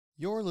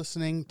You're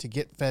listening to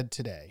Get Fed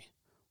Today,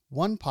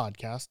 one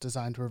podcast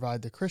designed to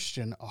provide the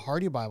Christian a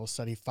hearty Bible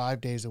study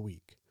 5 days a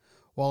week.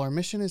 While our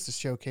mission is to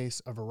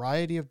showcase a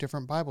variety of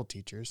different Bible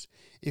teachers,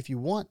 if you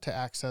want to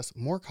access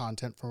more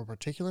content from a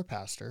particular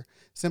pastor,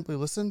 simply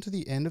listen to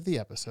the end of the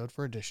episode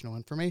for additional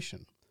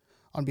information.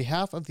 On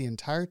behalf of the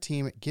entire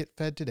team at Get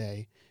Fed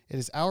Today, it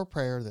is our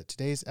prayer that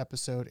today's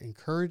episode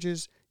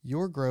encourages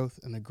your growth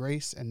in the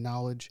grace and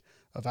knowledge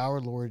of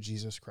our Lord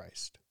Jesus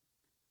Christ.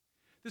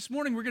 This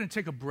morning, we're going to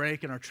take a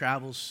break in our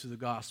travels through the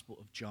Gospel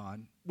of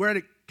John. We're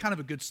at kind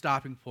of a good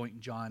stopping point in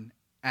John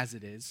as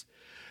it is.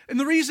 And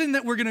the reason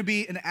that we're going to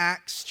be in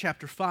Acts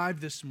chapter 5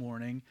 this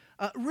morning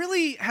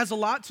really has a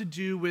lot to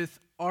do with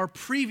our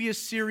previous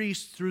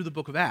series through the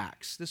book of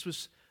Acts. This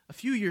was a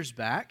few years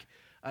back.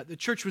 The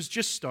church was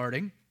just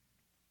starting,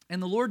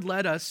 and the Lord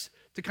led us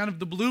to kind of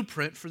the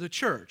blueprint for the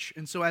church.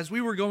 And so as we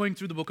were going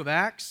through the book of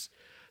Acts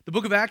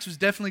was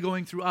definitely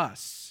going through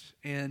us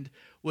and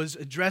was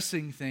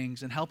addressing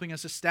things and helping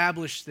us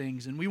establish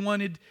things. And we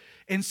wanted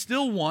and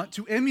still want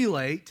to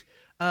emulate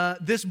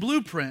this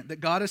blueprint that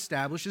God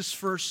established His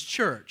first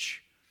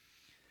church.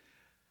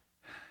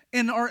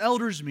 In our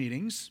elders'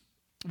 meetings,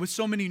 with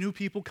so many new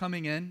people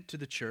coming in to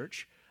the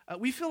church,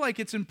 we feel like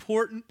it's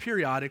important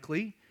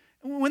periodically,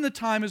 when the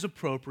time is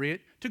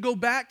appropriate, to go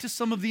back to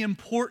some of the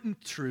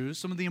important truths,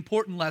 some of the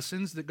important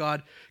lessons that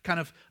God kind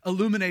of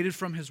illuminated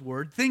from His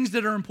Word, things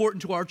that are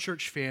important to our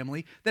church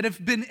family, that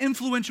have been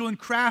influential in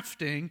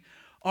crafting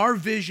our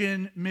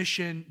vision,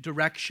 mission,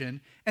 direction.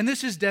 And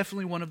this is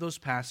definitely one of those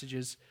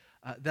passages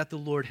that the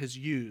Lord has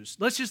used.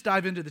 Let's just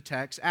dive into the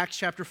text, Acts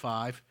chapter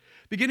 5.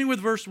 Beginning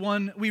with verse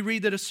 1, we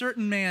read that a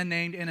certain man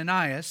named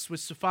Ananias, with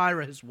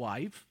Sapphira his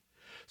wife,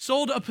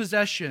 sold a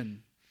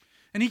possession.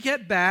 And he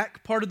kept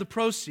back part of the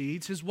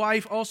proceeds, his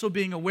wife also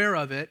being aware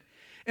of it,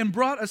 and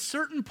brought a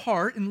certain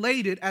part and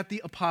laid it at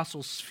the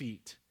apostles'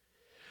 feet.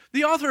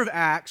 The author of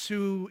Acts,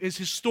 who is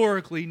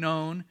historically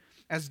known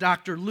as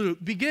Dr. Luke,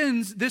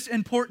 begins this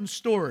important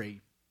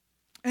story,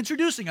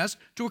 introducing us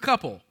to a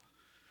couple.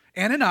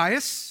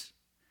 Ananias,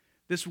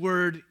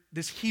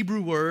 this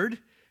Hebrew word,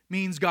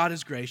 means God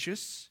is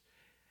gracious,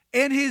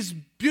 and his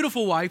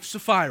beautiful wife,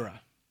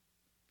 Sapphira.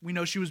 We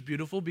know she was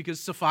beautiful because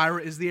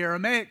Sapphira is the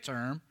Aramaic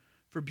term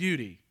for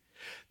beauty.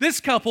 This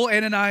couple,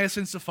 Ananias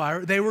and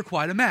Sapphira, they were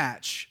quite a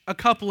match, a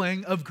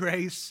coupling of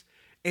grace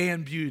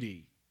and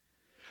beauty.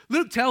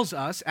 Luke tells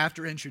us,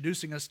 after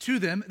introducing us to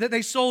them, that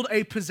they sold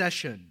a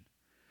possession.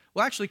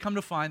 We'll actually come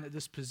to find that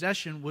this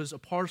possession was a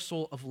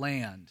parcel of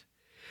land.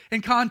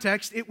 In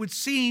context, it would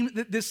seem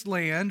that this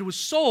land was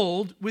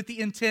sold with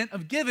the intent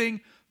of giving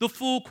the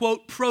full,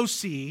 quote,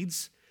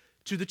 proceeds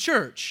to the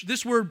church.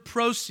 This word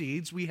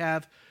proceeds we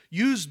have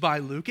used by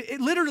Luke. It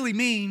literally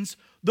means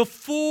the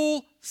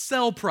full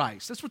sell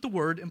price. That's what the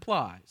word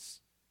implies.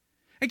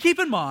 And keep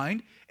in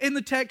mind, in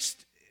the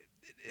text,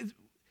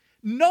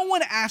 no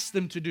one asked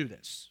them to do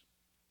this.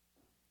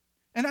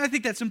 And I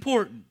think that's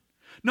important.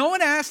 No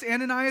one asked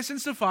Ananias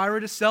and Sapphira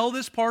to sell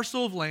this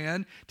parcel of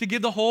land to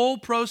give the whole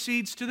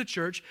proceeds to the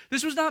church.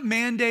 This was not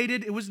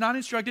mandated. It was not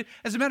instructed.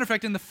 As a matter of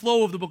fact, in the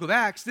flow of the book of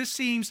Acts, this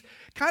seems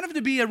kind of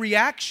to be a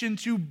reaction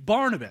to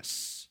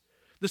Barnabas,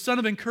 the son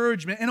of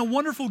encouragement, and a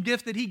wonderful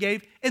gift that he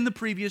gave in the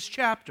previous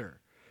chapter.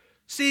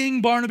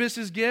 Seeing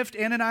Barnabas' gift,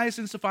 Ananias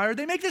and Sapphira,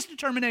 they make this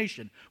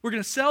determination. We're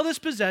going to sell this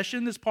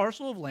possession, this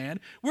parcel of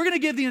land. We're going to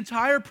give the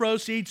entire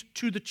proceeds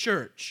to the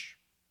church.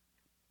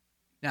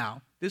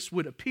 Now, this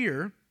would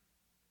appear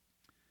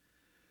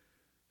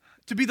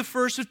to be the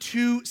first of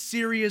two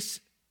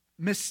serious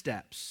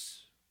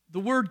missteps.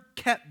 The word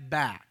kept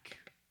back.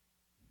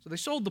 So they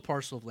sold the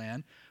parcel of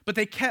land, but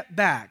they kept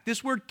back.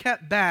 This word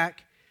kept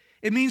back,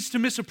 it means to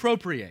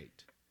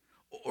misappropriate.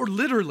 Or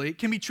literally, it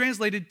can be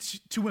translated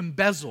to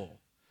embezzle.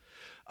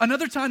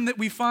 Another time that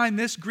we find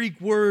this Greek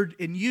word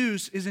in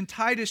use is in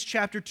Titus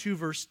chapter 2,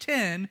 verse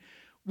 10,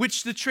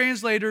 which the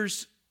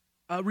translators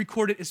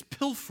recorded as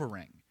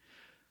pilfering.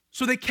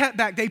 So they kept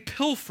back, they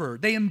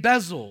pilfered, they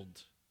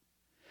embezzled.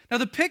 Now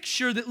the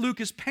picture that Luke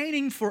is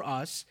painting for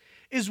us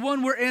is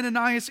one where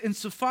Ananias and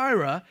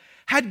Sapphira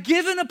had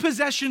given a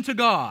possession to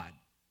God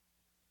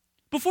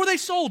before they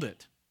sold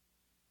it.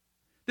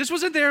 This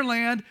wasn't their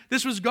land,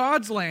 this was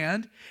God's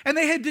land, and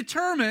they had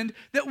determined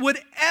that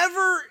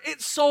whatever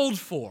it sold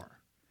for,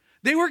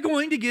 they were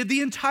going to give the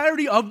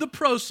entirety of the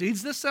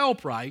proceeds, the sell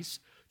price,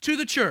 to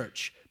the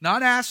church.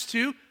 Not asked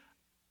to,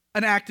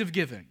 an act of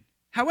giving.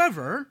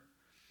 However,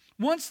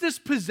 once this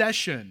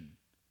possession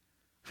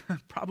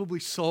probably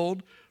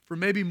sold for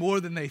maybe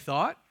more than they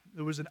thought,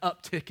 there was an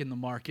uptick in the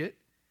market,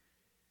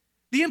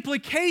 the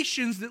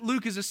implications that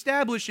Luke is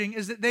establishing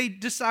is that they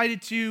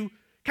decided to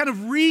kind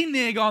of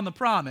renege on the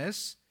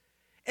promise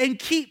and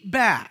keep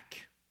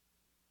back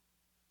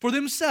for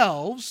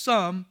themselves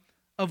some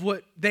of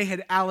what they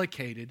had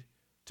allocated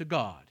to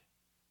God.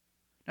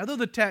 Now, though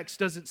the text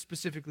doesn't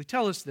specifically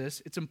tell us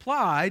this, it's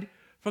implied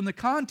from the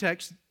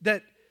context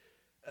of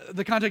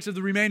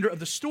the remainder of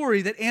the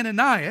story that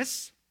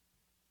Ananias,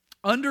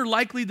 under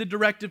likely the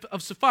directive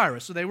of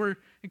Sapphira, so they were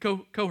in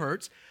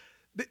cohorts,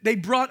 they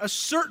brought a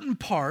certain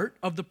part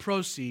of the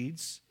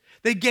proceeds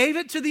They gave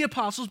it to the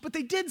apostles, but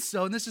they did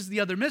so, and this is the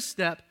other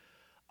misstep,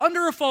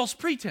 under a false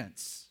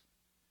pretense.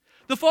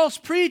 The false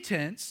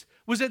pretense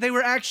was that they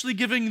were actually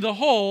giving the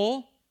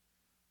whole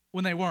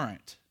when they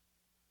weren't.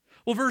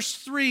 Well, verse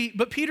 3,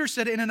 but Peter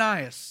said to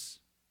Ananias,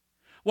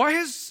 why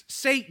has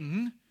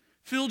Satan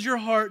filled your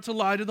heart to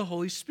lie to the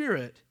Holy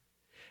Spirit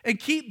and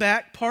keep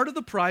back part of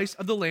the price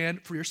of the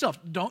land for yourself?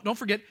 Don't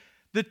forget,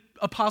 the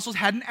apostles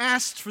hadn't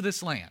asked for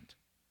this land.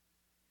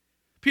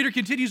 Peter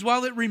continues,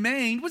 while it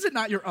remained, was it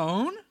not your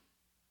own?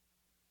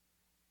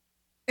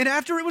 And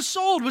after it was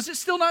sold, was it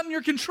still not in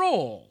your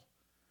control?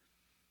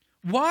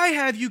 Why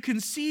have you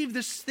conceived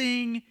this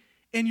thing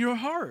in your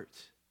heart?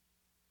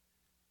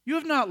 You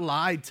have not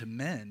lied to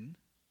men,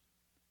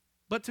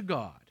 but to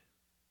God.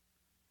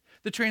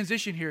 The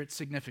transition here, it's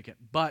significant.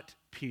 But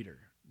Peter.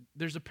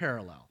 There's a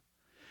parallel.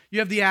 You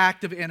have the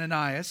act of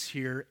Ananias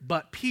here,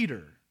 but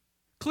Peter.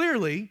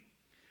 Clearly,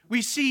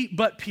 we see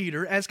but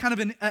Peter as kind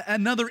of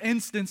another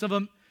instance of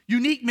a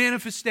unique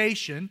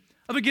manifestation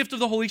of a gift of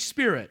the Holy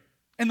Spirit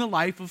in the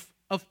life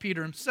of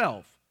Peter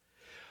himself.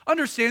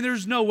 Understand,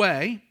 there's no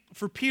way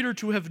for Peter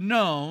to have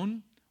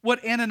known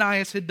what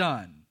Ananias had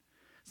done.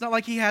 It's not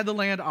like he had the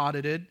land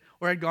audited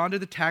or had gone to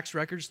the tax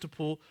records to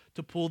pull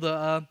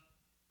the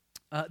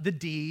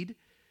deed.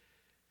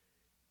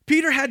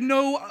 Peter had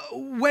no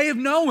way of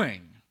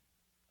knowing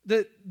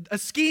that a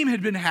scheme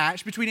had been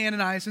hatched between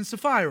Ananias and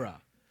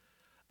Sapphira.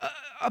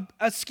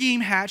 A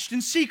scheme hatched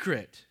in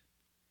secret.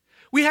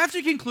 We have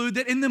to conclude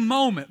that in the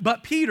moment,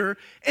 but Peter,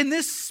 in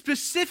this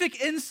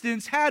specific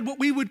instance, had what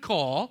we would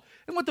call,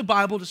 and what the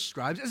Bible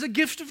describes as a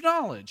gift of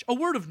knowledge, a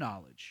word of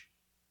knowledge.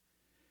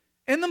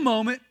 In the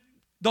moment,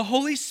 the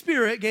Holy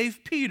Spirit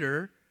gave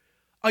Peter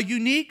a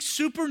unique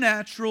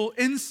supernatural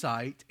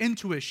insight,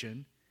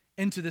 intuition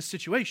into this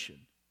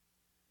situation.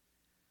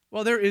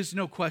 Well, there is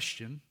no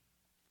question,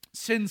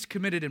 sins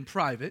committed in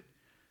private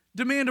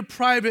demand a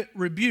private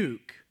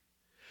rebuke.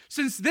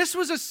 Since this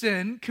was a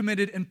sin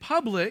committed in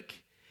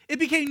public, it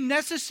became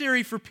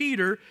necessary for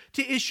Peter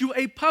to issue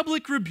a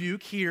public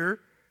rebuke here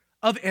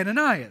of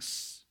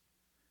Ananias.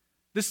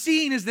 The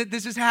scene is that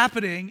this is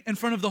happening in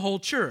front of the whole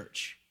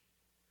church.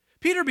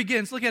 Peter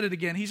begins, look at it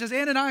again. He says,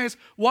 Ananias,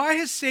 why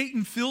has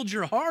Satan filled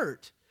your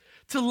heart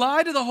to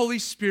lie to the Holy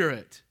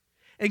Spirit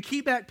and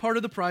keep back part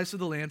of the price of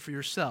the land for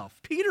yourself?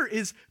 Peter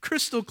is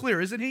crystal clear,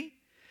 isn't he?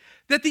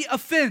 That the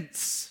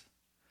offense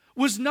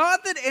was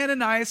not that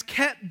Ananias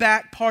kept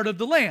back part of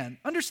the land.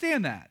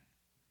 Understand that.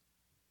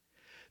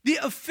 The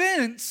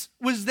offense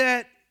was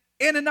that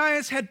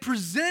Ananias had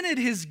presented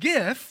his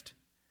gift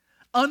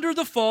under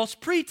the false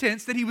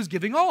pretense that he was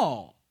giving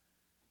all.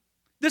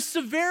 The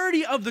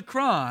severity of the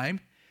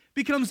crime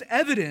becomes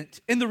evident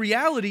in the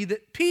reality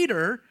that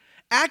Peter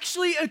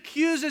actually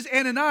accuses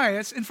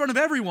Ananias in front of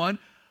everyone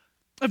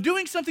of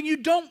doing something you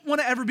don't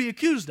want to ever be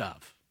accused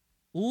of: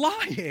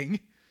 lying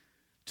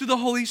to the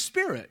Holy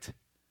Spirit.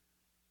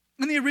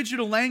 In the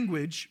original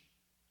language,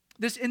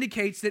 this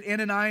indicates that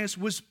Ananias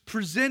was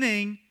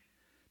presenting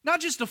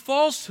not just a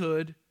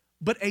falsehood,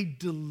 but a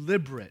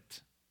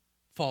deliberate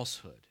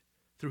falsehood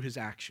through his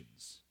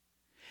actions.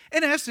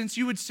 In essence,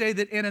 you would say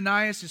that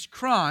Ananias'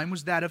 crime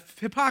was that of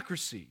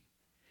hypocrisy.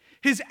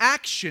 His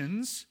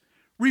actions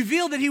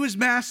revealed that he was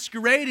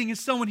masquerading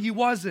as someone he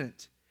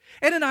wasn't.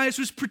 Ananias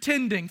was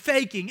pretending,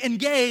 faking,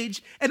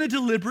 engaged in a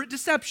deliberate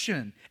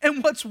deception.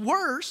 And what's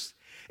worse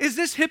is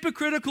this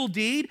hypocritical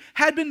deed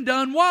had been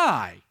done.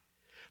 Why?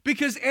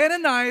 Because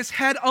Ananias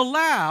had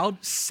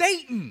allowed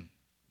Satan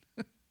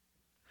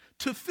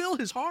to fill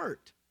his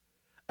heart.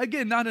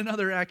 Again, not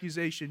another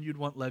accusation you'd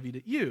want levied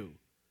at you.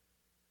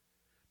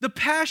 The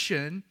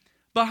passion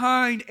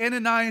behind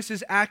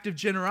Ananias' act of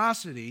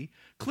generosity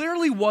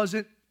clearly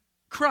wasn't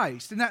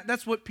Christ. And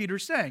that's what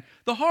Peter's saying.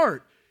 The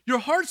heart, your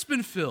heart's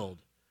been filled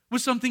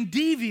with something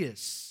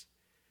devious.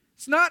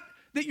 It's not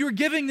that you're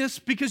giving this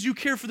because you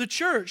care for the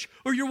church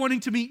or you're wanting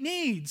to meet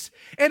needs.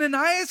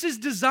 Ananias'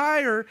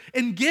 desire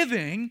in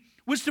giving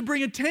was to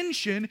bring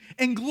attention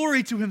and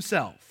glory to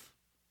himself.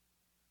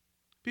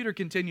 Peter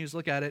continues,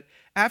 look at it.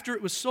 After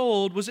it was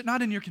sold, was it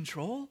not in your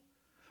control?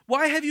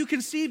 Why have you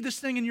conceived this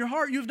thing in your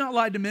heart? You have not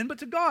lied to men, but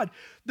to God.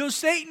 Though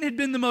Satan had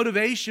been the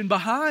motivation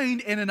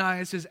behind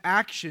Ananias'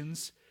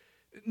 actions,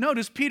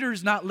 notice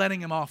Peter's not letting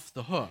him off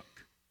the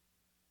hook.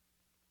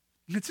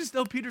 It's as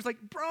though Peter's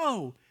like,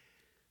 bro,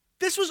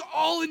 this was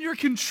all in your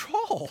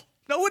control.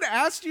 No one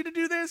asked you to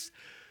do this.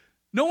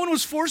 No one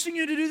was forcing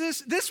you to do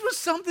this. This was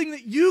something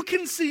that you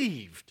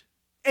conceived,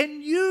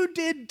 and you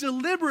did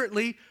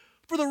deliberately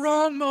for the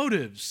wrong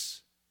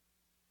motives.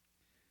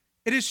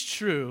 It is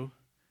true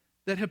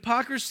that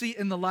hypocrisy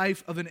in the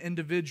life of an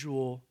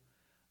individual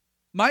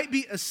might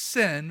be a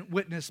sin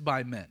witnessed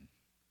by men.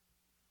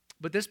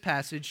 But this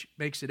passage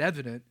makes it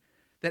evident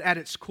that at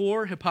its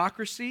core,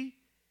 hypocrisy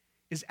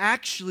is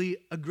actually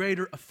a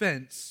greater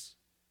offense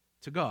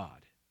to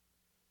God.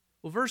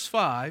 Well, verse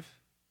 5,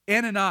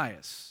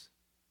 Ananias,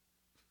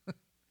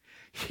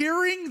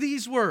 hearing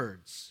these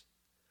words,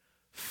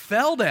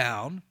 fell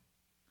down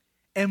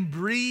and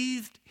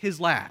breathed his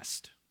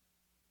last.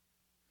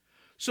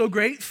 So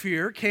great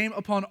fear came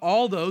upon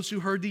all those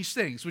who heard these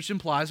things, which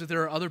implies that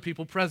there are other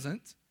people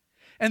present.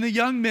 And the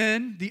young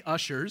men, the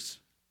ushers,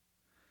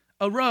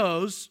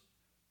 arose,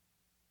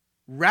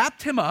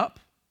 wrapped him up,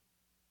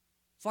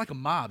 it's like a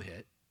mob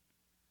hit,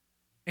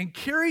 and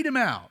carried him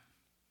out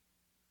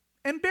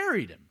and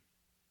buried him.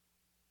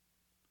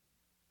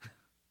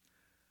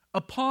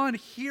 Upon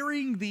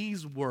hearing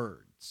these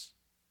words,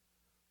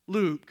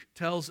 Luke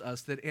tells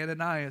us that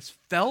Ananias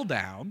fell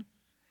down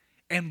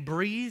and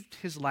breathed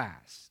his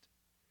last.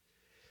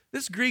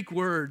 This Greek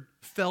word,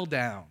 fell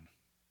down,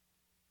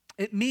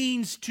 it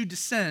means to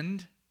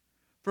descend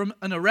from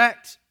an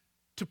erect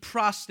to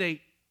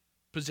prostrate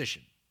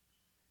position.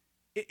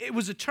 It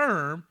was a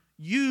term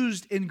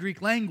used in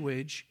Greek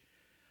language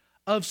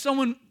of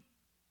someone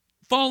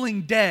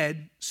falling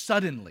dead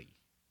suddenly,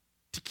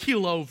 to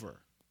keel over.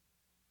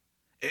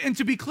 And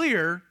to be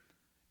clear,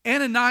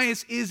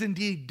 Ananias is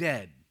indeed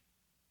dead.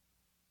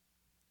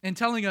 And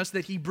telling us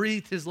that he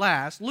breathed his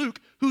last,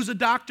 Luke, who's a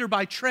doctor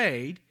by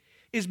trade,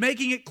 is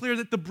making it clear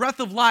that the breath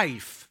of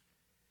life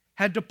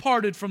had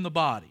departed from the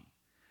body.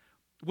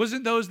 It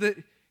wasn't those that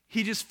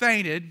he just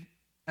fainted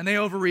and they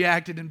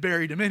overreacted and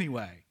buried him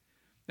anyway.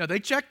 Now, they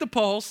checked the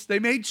pulse. They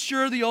made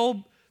sure the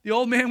old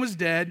man was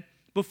dead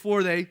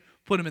before they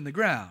put him in the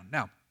ground.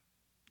 Now,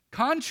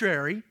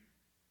 contrary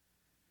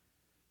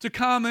to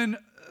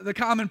the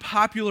common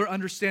popular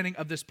understanding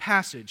of this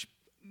passage,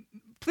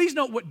 please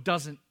note what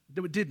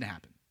didn't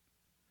happen.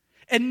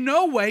 In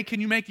no way can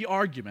you make the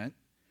argument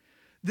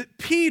that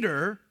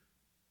Peter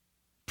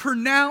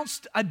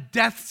pronounced a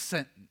death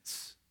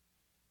sentence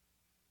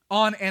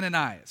on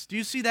Ananias. Do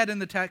you see that in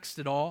the text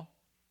at all?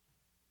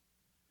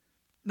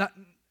 Not,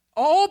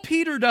 all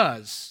Peter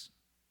does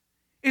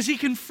is he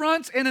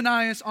confronts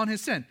Ananias on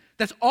his sin.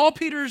 That's all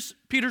Peter's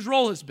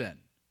role has been.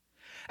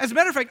 As a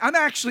matter of fact, I'm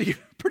actually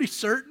pretty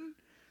certain,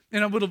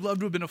 and I would have loved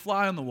to have been a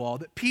fly on the wall,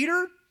 that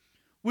Peter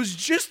was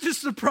just as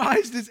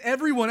surprised as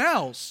everyone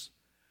else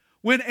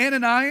when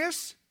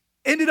Ananias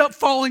ended up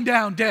falling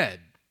down dead.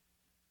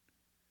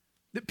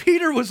 That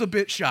Peter was a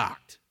bit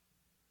shocked.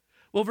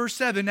 Well, verse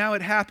 7, now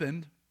it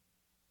happened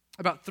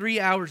about 3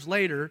 hours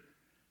later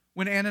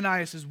when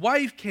Ananias'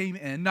 wife came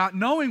in, not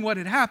knowing what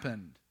had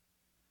happened,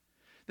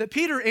 that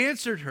Peter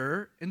answered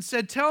her and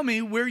said, tell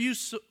me whether you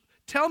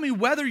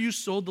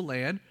sold the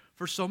land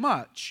for so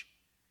much.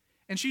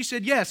 And she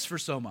said, yes, for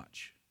so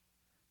much.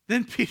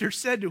 Then Peter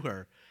said to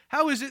her,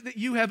 how is it that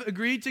you have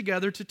agreed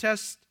together to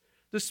test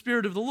the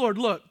Spirit of the Lord?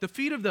 Look, the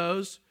feet of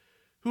those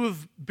who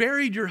have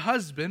buried your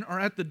husband are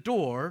at the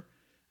door,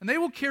 and they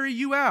will carry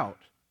you out.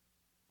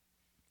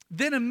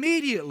 Then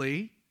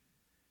immediately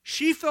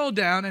she fell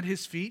down at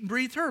his feet and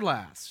breathed her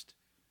last.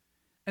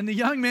 And the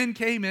young men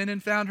came in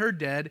and found her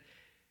dead,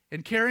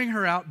 and carrying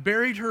her out,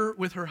 buried her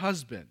with her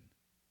husband.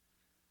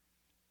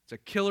 It's a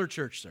killer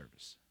church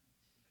service.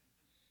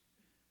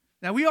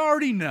 Now we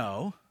already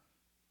know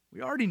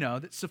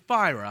that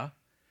Sapphira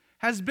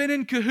has been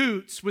in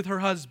cahoots with her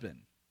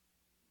husband.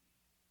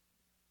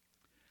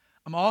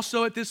 I'm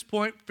also at this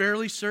point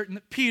fairly certain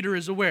that Peter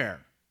is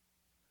aware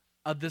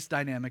of this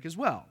dynamic as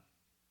well.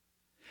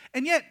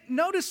 And yet,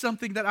 notice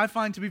something that I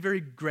find to be very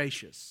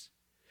gracious.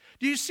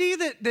 Do you see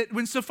that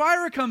when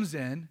Sapphira comes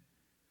in,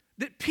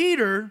 that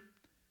Peter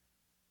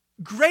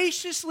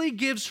graciously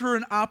gives her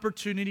an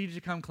opportunity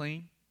to come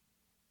clean?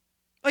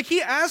 Like,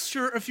 he asks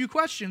her a few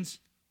questions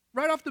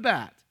right off the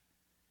bat.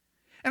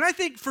 And I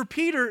think for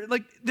Peter,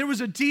 like, there was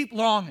a deep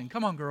longing.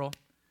 Come on, girl.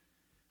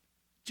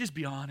 Just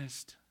be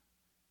honest.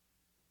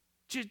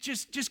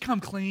 Just come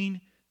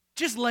clean.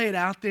 Just lay it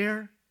out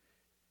there.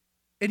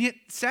 And yet,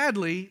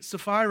 sadly,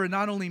 Sapphira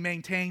not only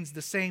maintains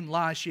the same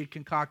lie she had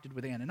concocted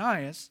with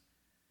Ananias,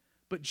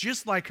 but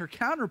just like her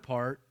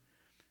counterpart,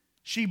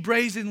 she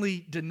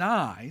brazenly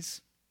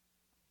denies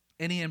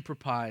any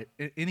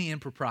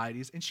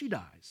improprieties, and she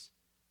dies.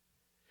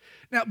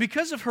 Now,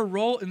 because of her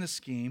role in the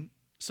scheme,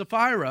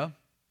 Sapphira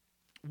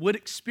would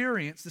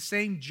experience the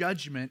same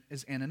judgment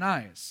as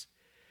Ananias.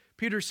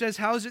 Peter says,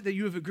 how is it that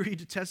you have agreed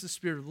to test the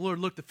Spirit of the Lord?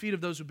 Look, the feet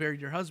of those who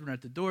buried your husband are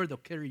at the door. They'll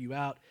carry you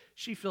out.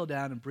 She fell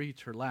down and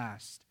breathed her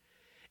last.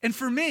 And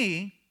for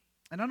me,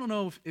 and I don't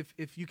know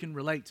if you can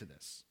relate to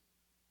this,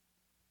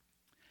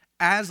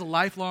 as a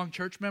lifelong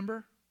church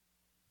member,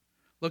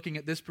 looking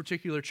at this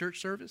particular church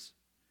service,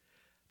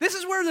 this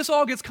is where this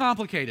all gets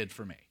complicated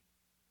for me.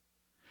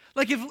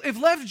 Like,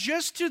 if left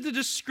just to the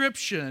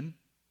description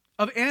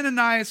of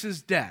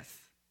Ananias'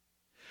 death,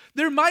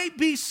 there might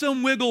be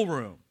some wiggle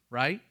room,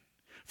 right?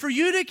 For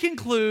you to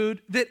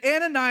conclude that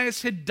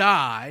Ananias had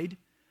died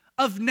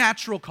of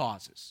natural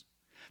causes.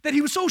 That he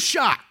was so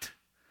shocked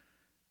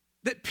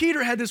that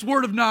Peter had this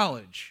word of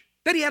knowledge,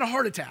 that he had a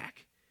heart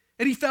attack,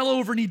 and he fell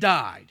over and he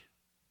died.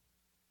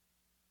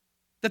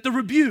 That the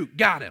rebuke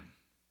got him.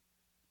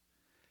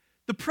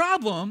 The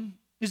problem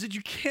is that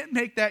you can't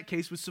make that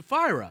case with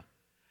Sapphira.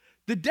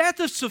 The death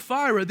of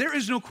Sapphira, there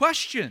is no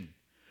question,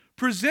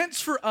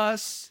 presents for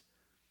us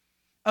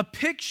a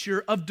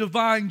picture of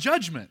divine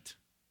judgment.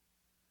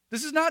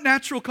 This is not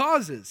natural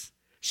causes.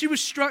 She was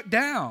struck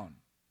down.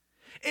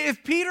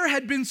 If Peter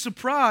had been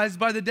surprised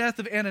by the death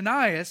of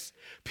Ananias,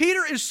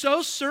 Peter is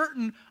so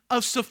certain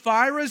of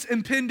Sapphira's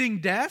impending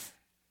death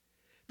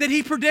that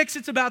he predicts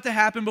it's about to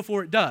happen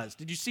before it does.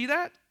 Did you see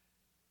that?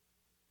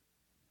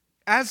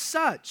 As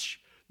such,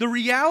 the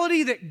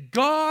reality that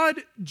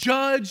God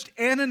judged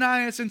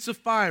Ananias and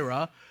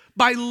Sapphira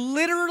by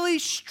literally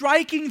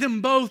striking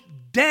them both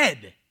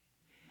dead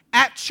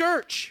at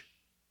church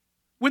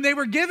when they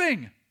were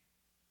giving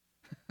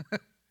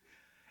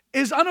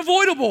is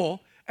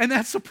unavoidable, and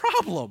that's a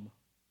problem.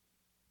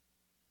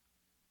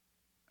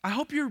 I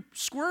hope you're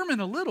squirming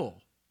a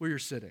little where you're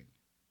sitting.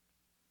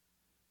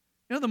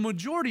 You know, the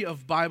majority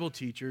of Bible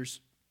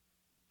teachers,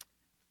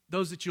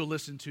 those that you'll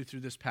listen to through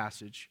this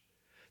passage,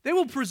 they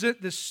will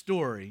present this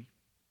story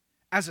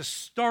as a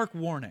stark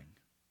warning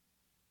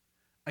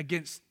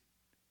against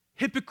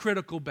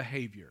hypocritical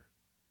behavior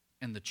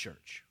in the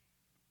church.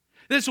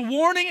 It's a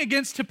warning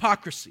against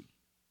hypocrisy.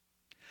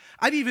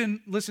 I've even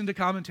listened to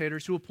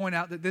commentators who will point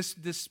out that this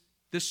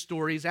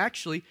story is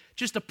actually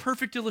just a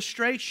perfect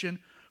illustration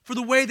for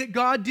the way that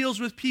God deals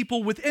with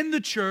people within the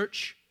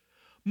church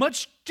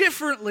much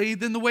differently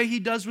than the way he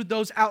does with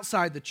those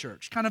outside the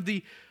church. Kind of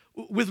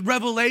with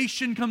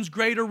revelation comes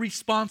greater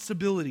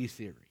responsibility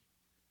theory.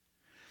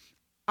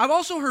 I've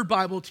also heard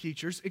Bible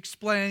teachers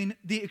explain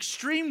the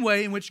extreme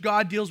way in which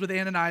God deals with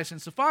Ananias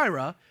and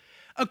Sapphira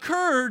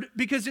occurred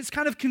because it's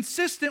kind of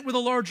consistent with a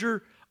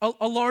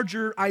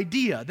larger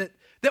idea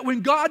that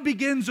when God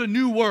begins a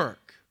new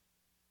work,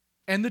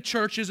 and the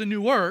church is a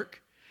new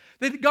work,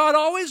 that God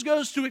always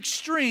goes to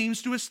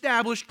extremes to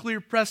establish clear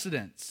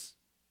precedents.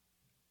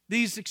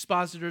 These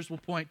expositors will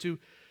point to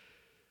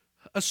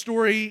a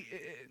story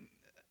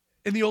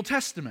in the Old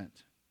Testament.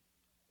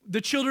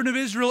 The children of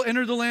Israel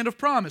entered the land of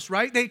promise,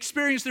 right? They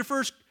experienced their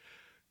first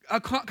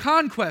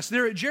conquest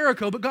there at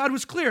Jericho, but God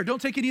was clear,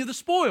 don't take any of the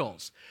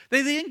spoils.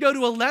 They then go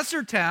to a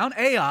lesser town,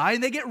 Ai,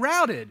 and they get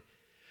routed.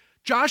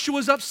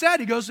 Joshua's upset.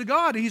 He goes to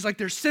God, and he's like,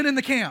 there's sin in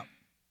the camp.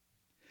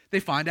 They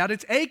find out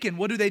it's Achan.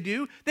 What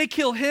do? They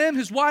kill him,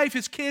 his wife,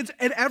 his kids,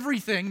 and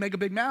everything, make a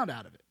big mound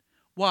out of it.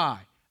 Why?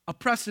 A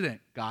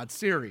precedent. God's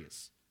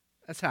serious.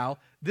 That's how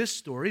this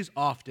story is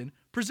often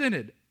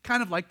presented,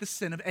 kind of like the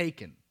sin of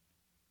Achan.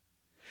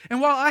 And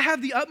while I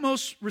have the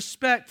utmost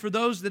respect for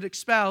those that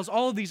espouse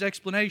all of these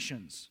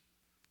explanations,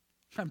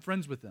 I'm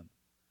friends with them.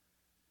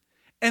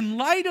 In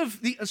light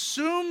of the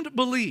assumed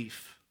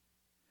belief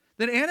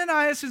that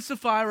Ananias and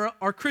Sapphira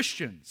are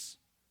Christians,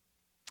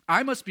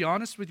 I must be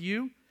honest with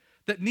you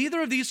that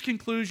neither of these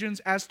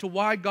conclusions as to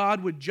why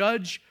God would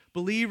judge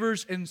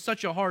believers in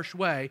such a harsh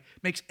way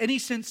makes any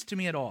sense to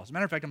me at all. As a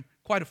matter of fact, I'm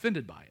quite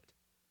offended by it.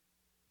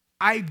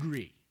 I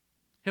agree.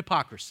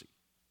 Hypocrisy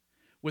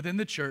within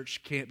the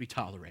church can't be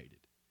tolerated.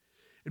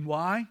 And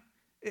why?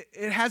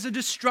 It has a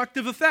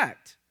destructive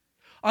effect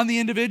on the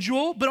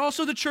individual, but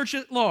also the church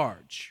at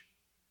large.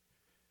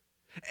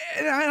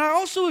 And I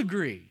also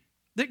agree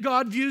that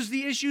God views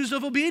the issues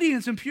of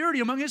obedience and purity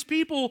among his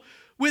people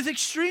with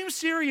extreme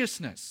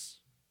seriousness.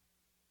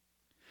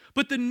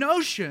 But the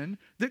notion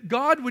that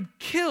God would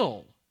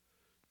kill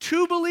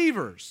two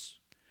believers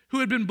who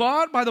had been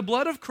bought by the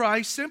blood of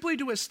Christ simply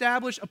to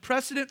establish a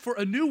precedent for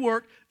a new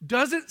work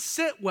doesn't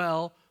sit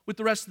well with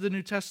the rest of the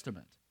New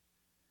Testament.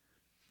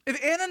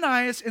 If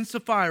Ananias and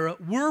Sapphira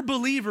were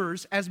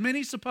believers, as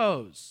many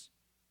suppose,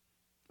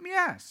 let me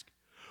ask,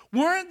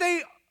 weren't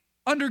they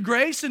under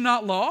grace and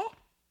not law?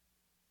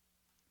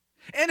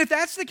 And if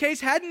that's the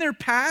case, hadn't their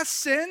past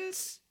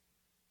sins,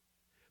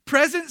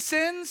 present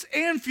sins,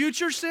 and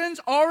future sins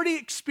already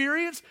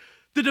experienced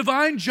the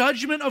divine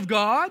judgment of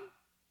God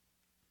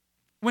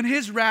when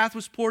his wrath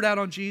was poured out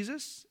on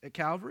Jesus at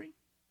Calvary?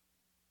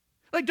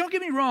 Like, don't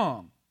get me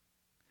wrong.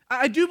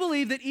 I do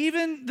believe that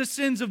even the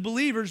sins of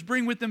believers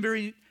bring with them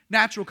very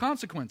natural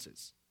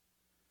consequences.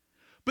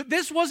 But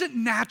this wasn't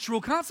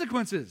natural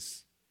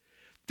consequences.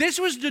 This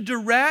was the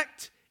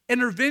direct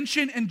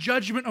intervention and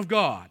judgment of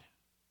God.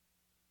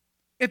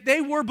 If they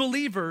were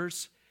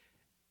believers,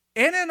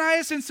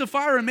 Ananias and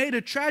Sapphira made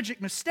a tragic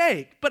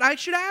mistake. But I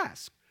should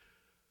ask,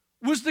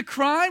 was the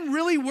crime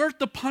really worth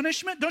the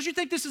punishment? Don't you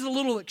think this is a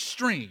little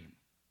extreme?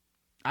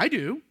 I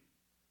do.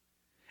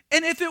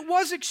 And if it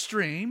was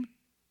extreme,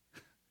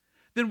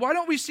 then why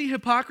don't we see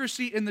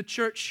hypocrisy in the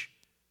church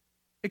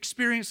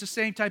experience the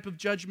same type of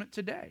judgment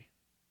today?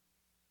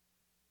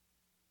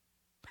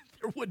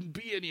 There wouldn't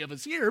be any of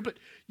us here, but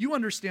you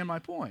understand my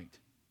point.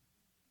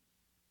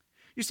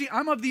 You see,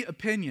 I'm of the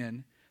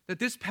opinion that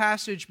this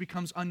passage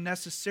becomes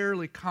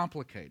unnecessarily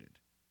complicated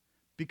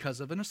because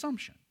of an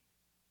assumption.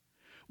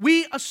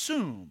 We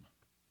assume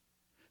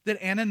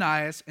that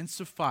Ananias and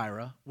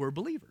Sapphira were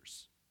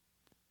believers.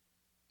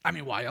 I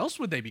mean, why else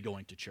would they be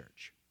going to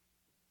church?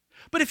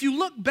 But if you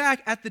look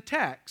back at the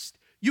text,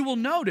 you will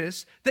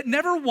notice that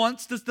never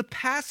once does the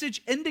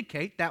passage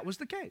indicate that was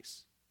the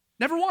case.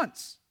 Never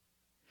once.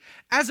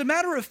 As a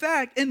matter of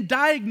fact, in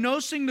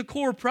diagnosing the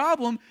core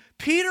problem,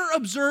 Peter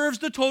observes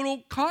the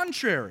total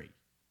contrary.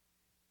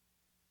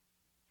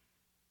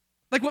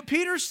 Like what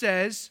Peter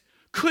says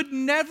could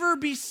never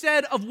be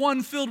said of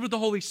one filled with the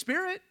Holy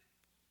Spirit.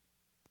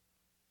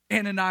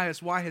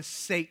 Ananias, why has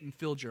Satan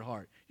filled your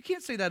heart? You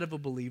can't say that of a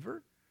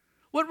believer.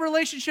 What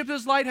relationship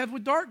does light have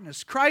with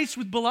darkness? Christ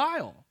with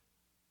Belial.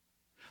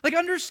 Like,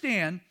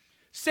 understand,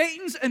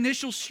 Satan's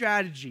initial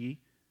strategy,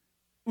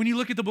 when you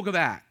look at the book of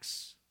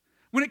Acts,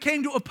 when it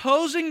came to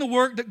opposing the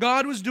work that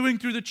God was doing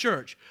through the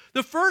church,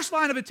 the first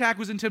line of attack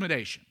was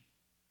intimidation.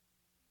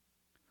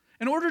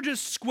 In order to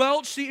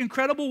squelch the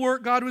incredible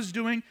work God was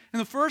doing in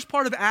the first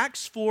part of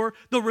Acts 4,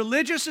 the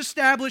religious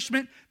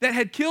establishment that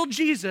had killed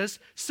Jesus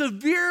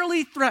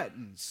severely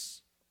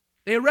threatens.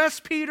 They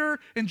arrest Peter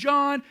and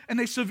John, and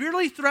they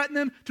severely threaten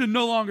them to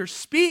no longer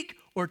speak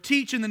or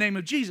teach in the name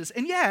of Jesus.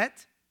 And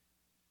yet,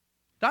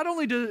 not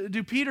only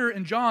do Peter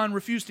and John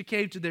refuse to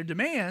cave to their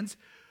demands,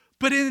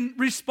 but in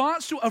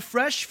response to a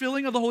fresh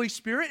filling of the Holy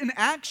Spirit, in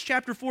Acts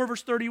chapter 4,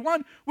 verse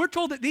 31, we're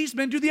told that these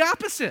men do the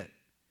opposite.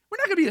 We're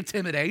not going to be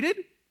intimidated.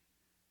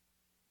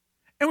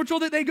 And we're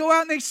told that they go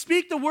out and they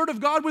speak the word of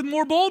God with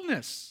more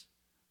boldness.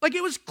 Like,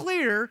 it was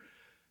clear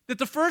that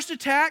the first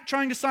attack,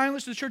 trying to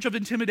silence the church of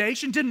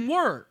intimidation, didn't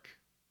work.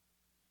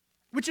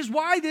 Which is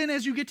why then,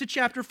 as you get to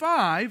chapter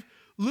 5,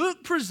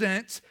 Luke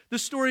presents the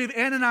story of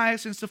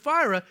Ananias and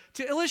Sapphira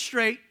to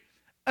illustrate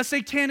a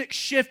satanic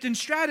shift in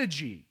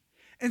strategy.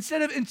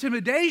 Instead of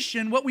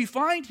intimidation, what we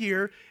find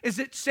here is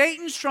that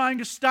Satan's trying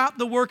to stop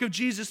the work of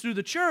Jesus through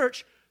the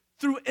church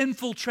through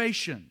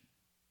infiltration.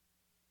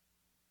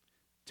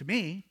 To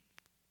me,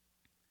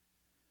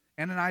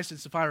 Ananias and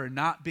Sapphira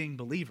not being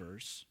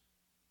believers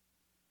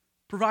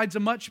provides a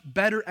much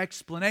better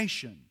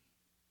explanation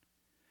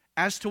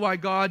as to why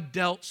God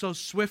dealt so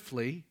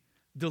swiftly,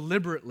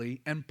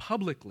 deliberately, and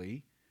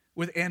publicly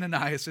with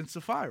Ananias and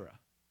Sapphira.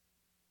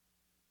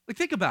 Like,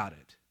 think about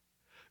it.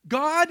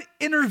 God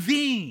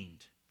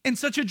intervened in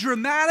such a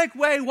dramatic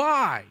way.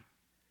 Why?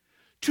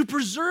 To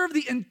preserve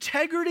the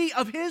integrity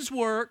of his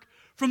work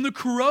from the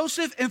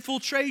corrosive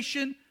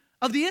infiltration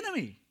of the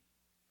enemy.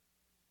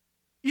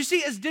 You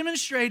see, as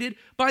demonstrated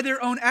by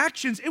their own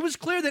actions, it was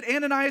clear that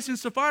Ananias and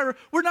Sapphira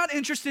were not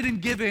interested in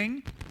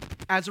giving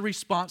as a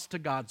response to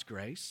God's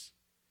grace.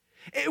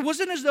 It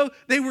wasn't as though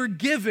they were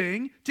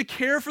giving to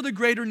care for the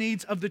greater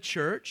needs of the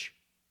church.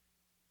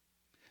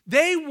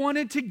 They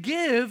wanted to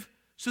give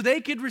so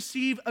they could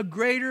receive a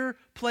greater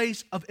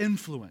place of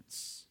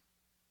influence.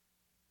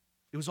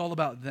 It was all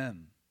about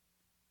them.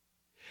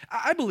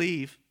 I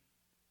believe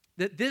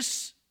that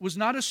this was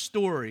not a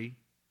story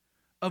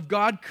of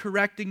God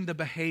correcting the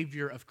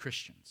behavior of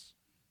Christians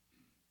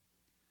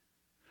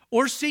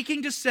or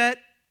seeking to set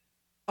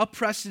a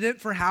precedent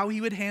for how he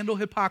would handle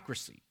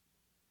hypocrisy.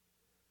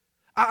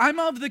 I'm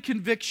of the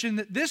conviction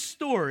that this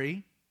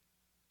story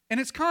and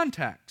its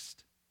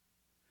context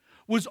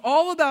was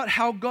all about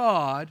how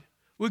God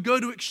would go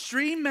to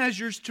extreme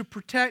measures to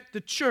protect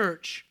the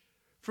church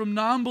from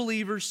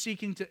non-believers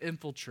seeking to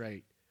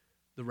infiltrate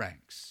the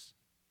ranks.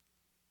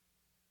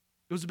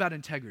 It was about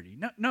integrity.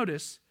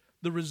 Notice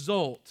the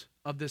result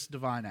of this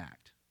divine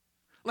act.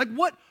 Like,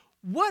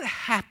 what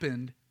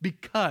happened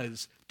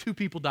because two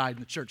people died in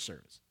the church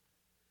service?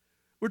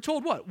 We're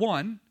told what?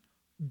 One,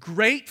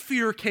 great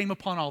fear came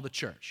upon all the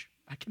church.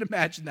 I can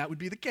imagine that would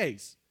be the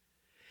case.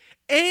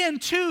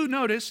 And two,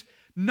 notice,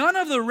 none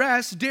of the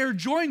rest dared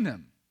join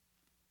them.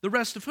 The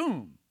rest of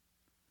whom?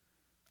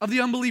 Of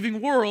the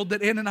unbelieving world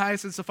that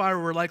Ananias and Sapphira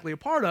were likely a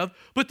part of.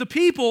 But the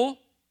people,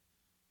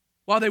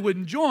 while they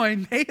wouldn't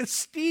join, they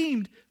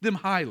esteemed them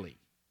highly.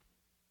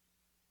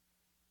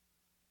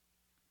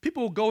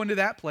 People will go into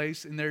that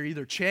place and they're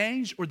either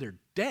changed or they're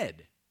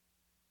dead.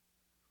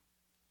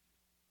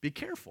 Be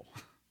careful.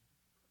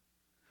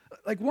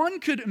 Like, one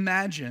could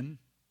imagine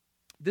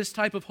this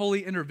type of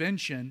holy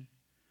intervention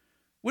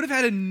would have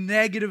had a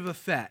negative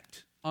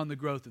effect on the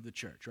growth of the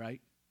church, right?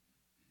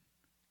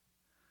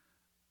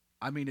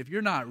 I mean, if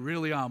you're not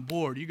really on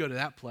board, you go to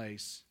that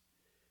place,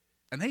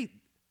 and they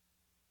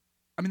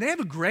have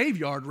a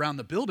graveyard around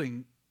the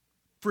building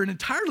for an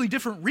entirely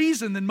different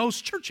reason than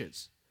most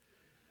churches.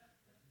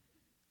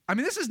 I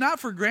mean, this is not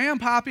for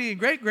grandpappy and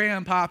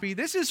great-grandpappy.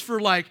 This is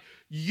for, like,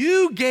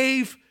 you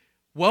gave,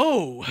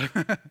 whoa.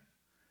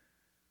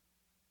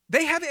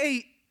 They have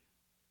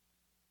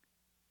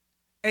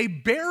a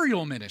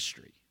burial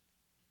ministry.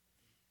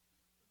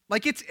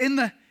 Like, it's in,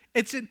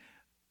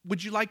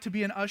 would you like to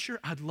be an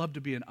usher? I'd love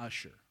to be an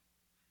usher.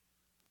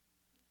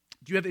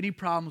 Do you have any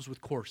problems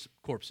with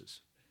corpses?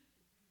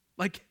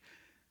 Like,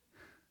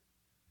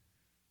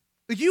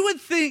 you would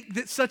think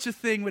that such a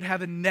thing would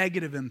have a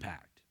negative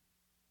impact.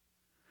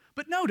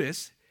 But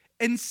notice,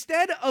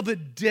 instead of a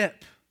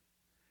dip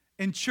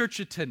in church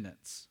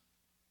attendance,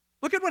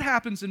 look at what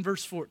happens in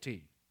verse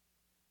 14.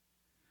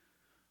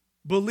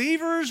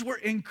 Believers were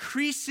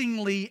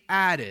increasingly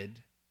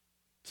added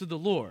to the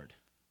Lord.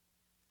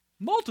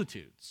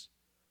 Multitudes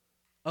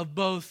of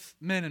both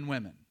men and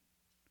women.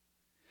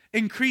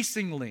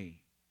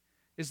 Increasingly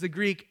is the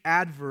Greek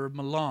adverb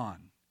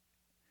melon,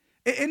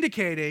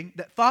 indicating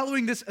that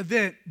following this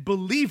event,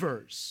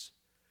 believers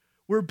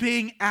were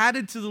being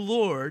added to the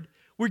Lord,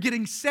 were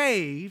getting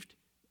saved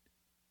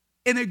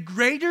in a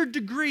greater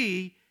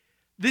degree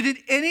than at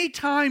any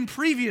time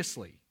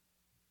previously.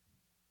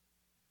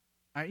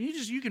 All right,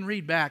 you can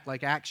read back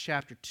like Acts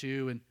chapter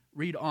 2 and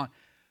read on.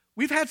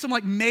 We've had some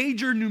like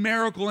major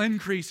numerical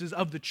increases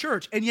of the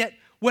church, and yet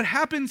what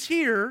happens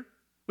here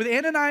with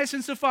Ananias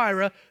and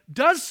Sapphira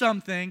does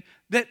something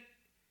that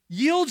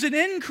yields an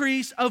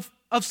increase of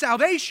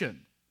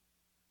salvation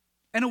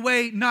in a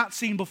way not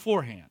seen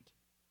beforehand.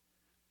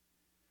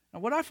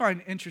 Now, what I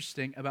find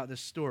interesting about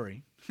this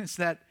story is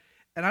that,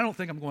 and I don't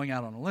think I'm going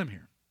out on a limb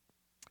here,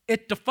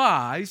 it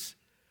defies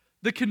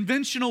the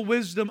conventional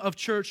wisdom of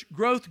church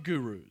growth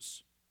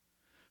gurus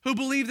who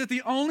believe that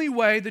the only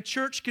way the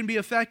church can be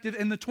effective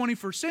in the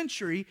 21st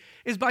century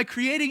is by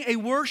creating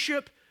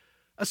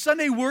a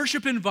Sunday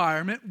worship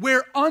environment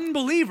where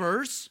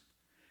unbelievers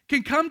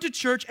can come to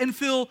church and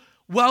feel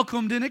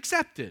welcomed and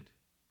accepted.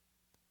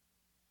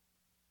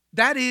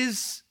 That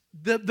is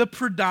the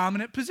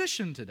predominant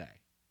position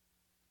today.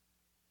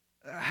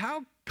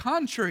 How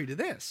contrary to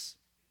this?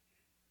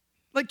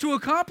 Like, to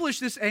accomplish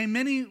this aim,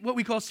 many what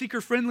we call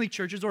seeker-friendly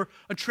churches or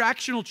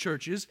attractional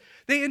churches,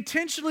 they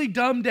intentionally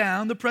dumb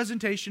down the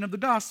presentation of the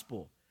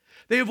gospel.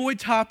 They avoid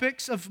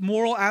topics of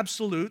moral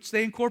absolutes.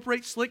 They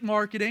incorporate slick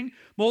marketing,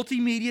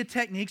 multimedia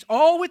techniques,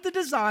 all with the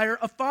desire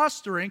of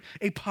fostering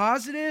a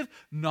positive,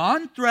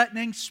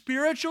 non-threatening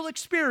spiritual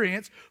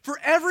experience for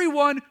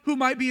everyone who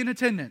might be in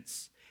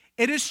attendance.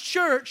 It is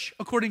church,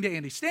 according to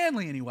Andy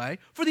Stanley anyway,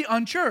 for the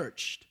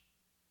unchurched.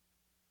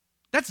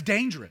 That's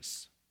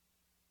dangerous,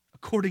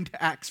 according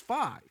to Acts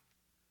 5.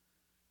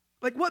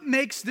 Like, what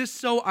makes this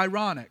so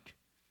ironic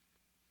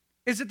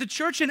is that the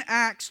church in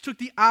Acts took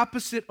the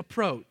opposite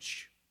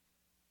approach.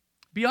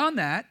 Beyond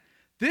that,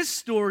 this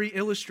story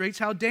illustrates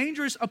how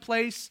dangerous a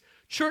place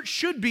church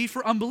should be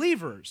for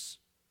unbelievers.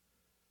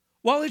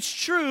 While it's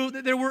true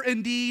that there were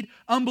indeed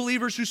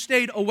unbelievers who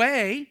stayed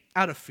away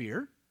out of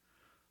fear,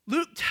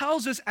 Luke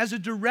tells us as a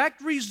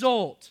direct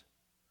result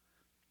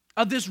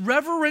of this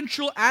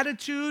reverential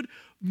attitude,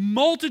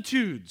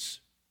 multitudes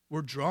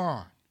were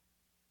drawn,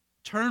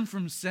 turned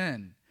from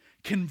sin,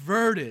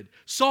 converted,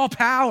 saw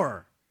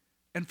power,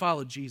 and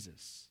followed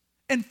Jesus.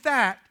 In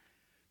fact,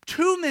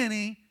 too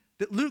many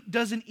that Luke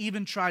doesn't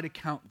even try to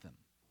count them.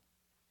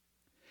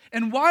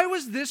 And why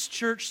was this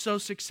church so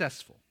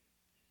successful?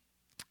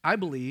 I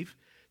believe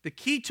the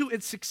key to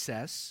its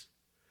success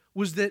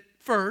was that,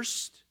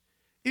 first,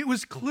 it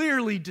was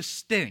clearly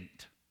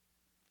distinct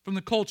from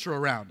the culture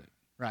around it,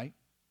 right?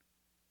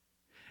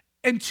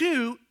 And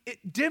two,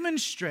 it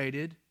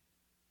demonstrated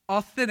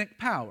authentic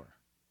power.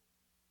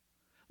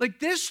 Like,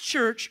 this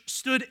church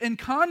stood in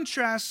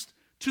contrast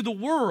to the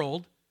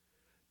world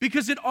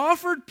because it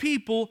offered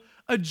people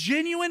a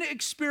genuine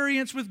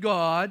experience with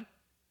God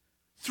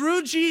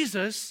through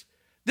Jesus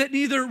that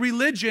neither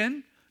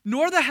religion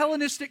nor the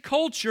Hellenistic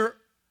culture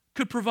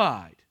could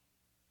provide.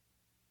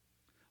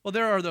 Well,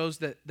 there are those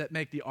that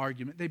make the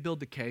argument, they build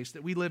the case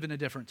that we live in a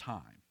different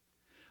time.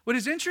 What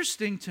is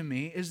interesting to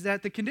me is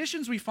that the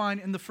conditions we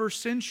find in the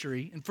first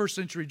century, in first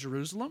century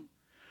Jerusalem,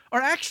 are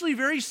actually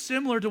very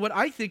similar to what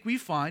I think we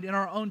find in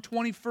our own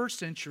 21st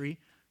century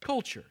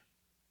culture.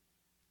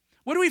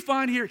 What do we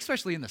find here,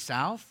 especially in the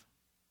South?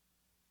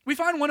 We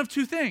find one of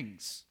two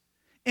things: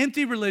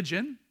 empty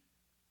religion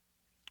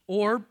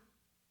or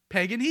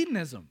pagan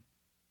hedonism.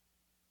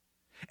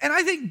 And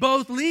I think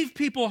both leave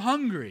people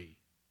hungry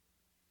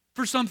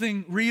for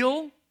something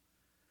real,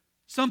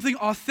 something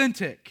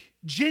authentic,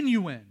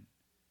 genuine,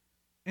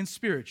 and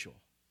spiritual.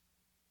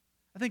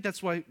 I think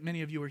that's why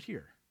many of you are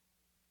here.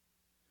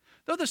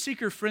 Though the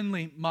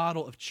seeker-friendly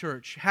model of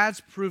church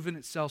has proven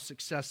itself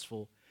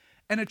successful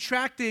in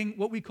attracting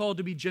what we call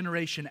to be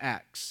Generation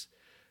X.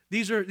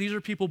 These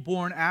are people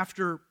born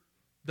after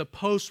the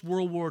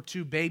post-World War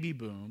II baby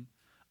boom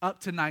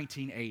up to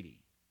 1980.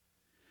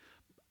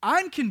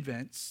 I'm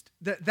convinced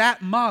that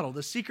that model,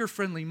 the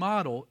seeker-friendly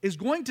model, is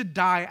going to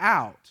die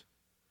out.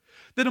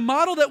 That a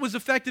model that was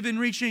effective in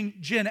reaching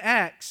Gen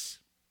X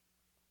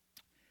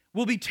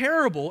will be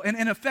terrible and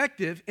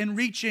ineffective in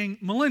reaching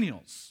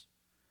millennials.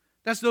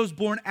 That's those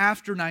born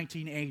after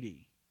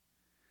 1980.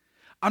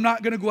 I'm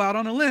not going to go out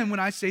on a limb when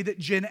I say that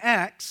Gen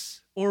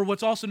X, or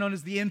what's also known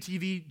as the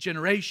MTV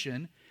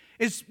generation,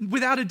 is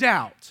without a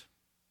doubt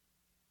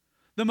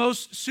the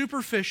most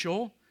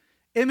superficial,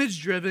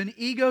 image-driven,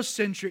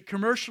 egocentric,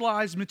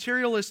 commercialized,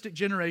 materialistic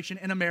generation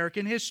in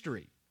American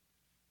history.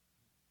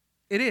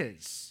 It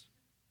is.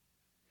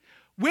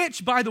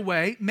 Which, by the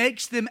way,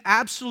 makes them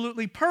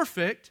absolutely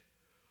perfect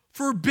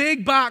for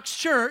big box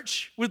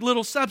church with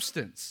little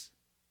substance.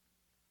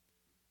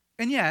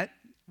 And yet,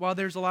 while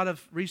there's a lot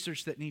of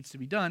research that needs to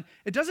be done,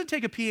 it doesn't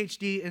take a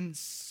PhD in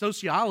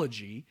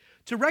sociology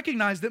to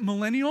recognize that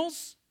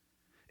millennials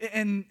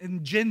and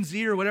Gen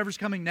Z or whatever's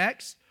coming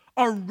next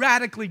are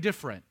radically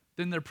different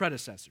than their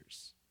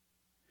predecessors.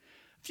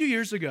 A few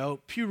years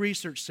ago, Pew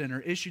Research Center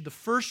issued the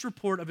first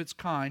report of its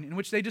kind in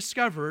which they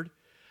discovered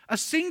a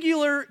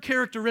singular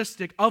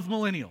characteristic of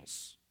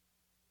millennials.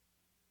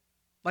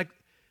 Like,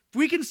 if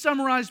we can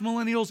summarize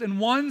millennials in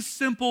one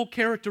simple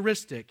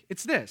characteristic,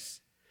 it's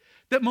this: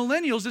 that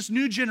millennials, this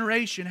new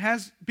generation,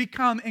 has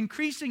become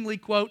increasingly,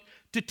 quote,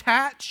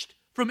 detached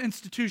from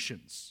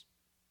institutions.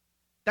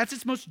 That's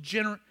its most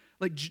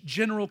like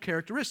general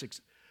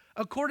characteristics.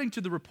 According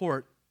to the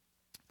report,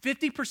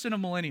 50% of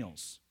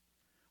millennials,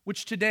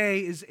 which today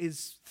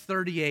is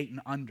 38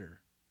 and under,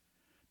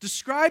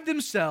 describe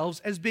themselves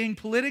as being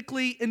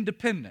politically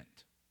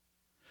independent,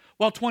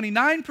 while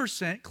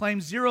 29% claim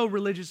zero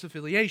religious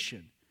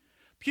affiliation.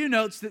 Pew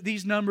notes that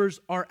these numbers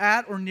are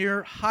at or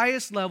near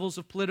highest levels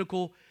of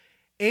political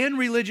and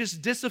religious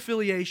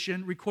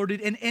disaffiliation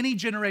recorded in any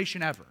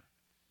generation ever.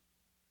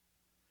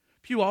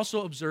 Pew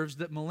also observes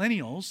that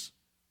millennials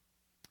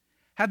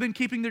have been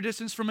keeping their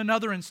distance from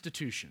another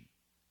institution.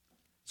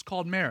 It's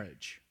called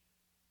marriage.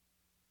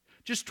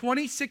 Just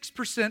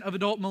 26% of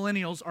adult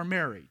millennials are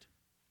married.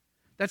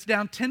 That's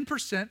down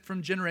 10%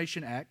 from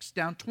Generation X,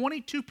 down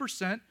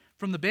 22%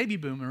 from the baby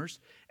boomers,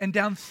 and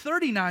down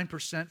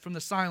 39% from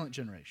the silent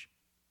generation.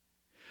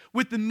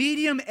 With the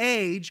median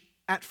age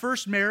at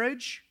first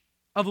marriage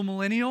of a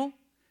millennial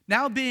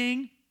now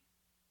being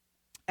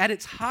at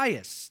its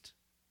highest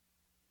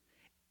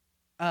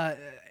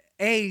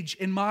age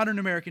in modern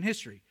American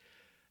history.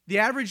 The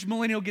average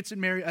millennial gets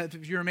married,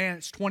 if you're a man,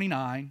 it's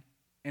 29,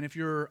 and if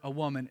you're a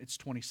woman, it's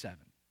 27.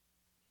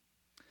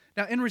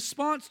 Now, in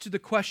response to the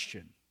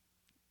question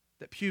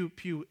that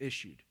Pew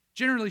issued,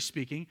 generally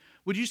speaking,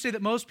 would you say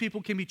that most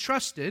people can be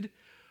trusted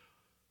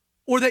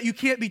or that you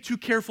can't be too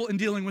careful in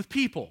dealing with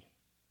people?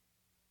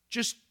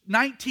 Just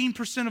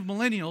 19% of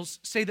millennials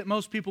say that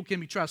most people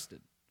can be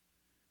trusted.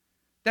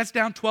 That's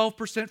down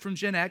 12% from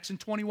Gen X and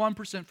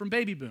 21% from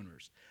baby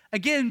boomers.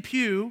 Again,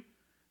 Pew,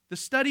 the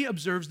study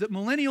observes that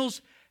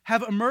millennials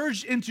have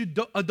emerged into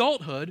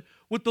adulthood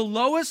with the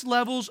lowest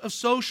levels of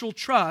social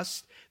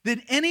trust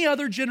than any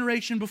other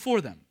generation before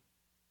them.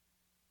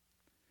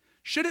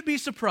 Should it be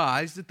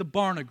surprised that the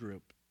Barna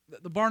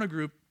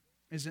Group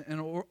is an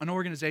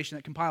organization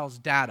that compiles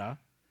data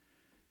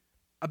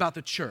about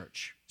the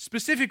church.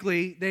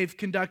 Specifically, they've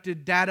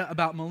conducted data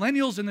about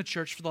millennials in the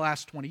church for the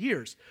last 20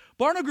 years.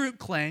 Barna Group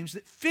claims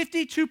that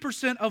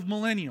 52% of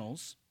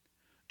millennials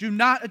do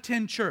not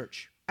attend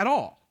church at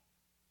all,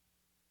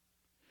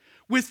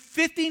 with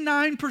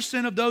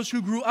 59% of those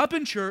who grew up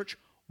in church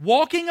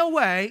walking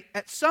away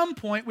at some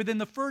point within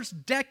the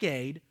first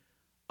decade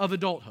of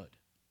adulthood.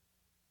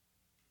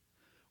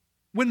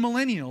 When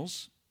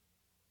millennials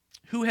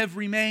who have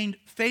remained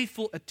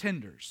faithful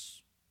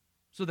attenders,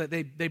 so that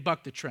they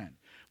buck the trend,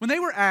 when they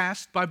were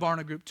asked by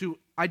Barna Group to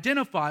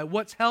identify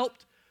what's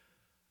helped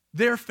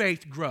their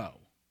faith grow,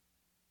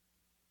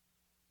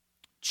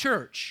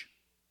 church,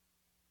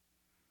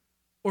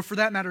 or for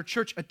that matter,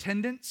 church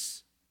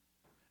attendance,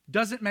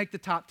 doesn't make the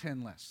top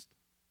 10 list.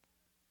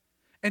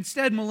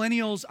 Instead,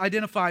 millennials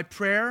identify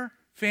prayer,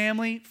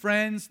 family,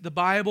 friends, the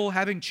Bible,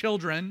 having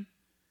children,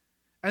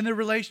 and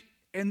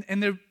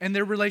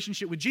their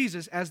relationship with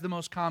Jesus as the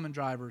most common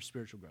driver of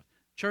spiritual growth.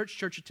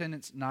 Church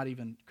attendance, not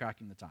even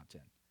cracking the top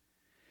 10.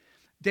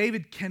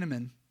 David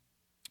Kinnaman,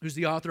 who's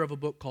the author of a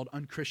book called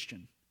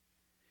Unchristian,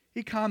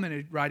 he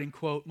commented, writing,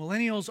 quote,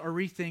 "Millennials are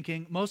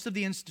rethinking most of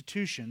the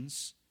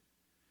institutions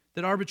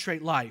that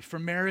arbitrate life,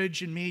 from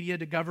marriage and media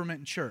to government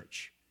and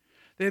church.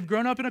 They have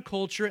grown up in a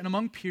culture and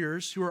among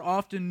peers who are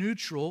often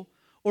neutral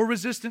or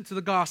resistant to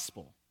the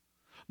gospel.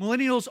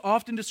 Millennials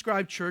often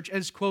describe church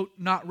as, quote,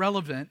 not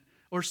relevant,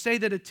 or say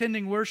that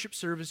attending worship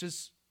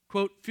services,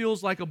 quote,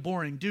 feels like a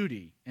boring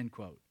duty, end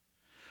quote.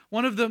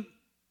 One of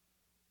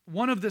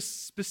the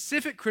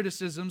specific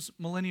criticisms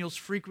millennials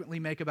frequently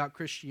make about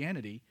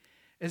Christianity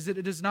is that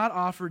it does not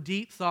offer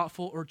deep,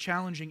 thoughtful, or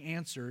challenging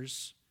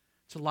answers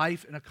to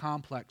life in a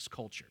complex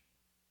culture.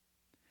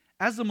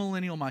 As a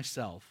millennial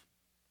myself,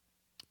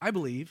 I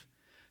believe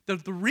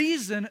that the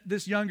reason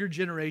this younger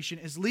generation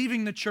is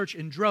leaving the church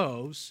in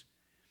droves,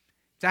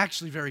 it's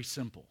actually very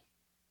simple.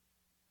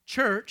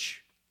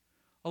 Church,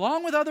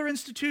 along with other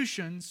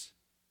institutions,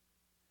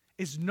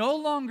 is no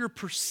longer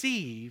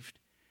perceived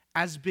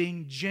as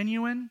being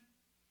genuine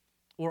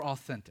or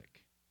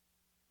authentic.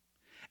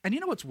 And you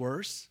know what's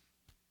worse?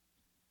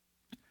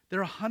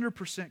 They're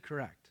 100%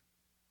 correct.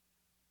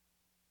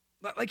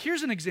 Like,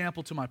 here's an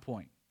example to my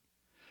point.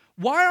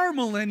 Why are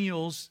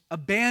millennials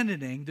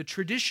abandoning the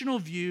traditional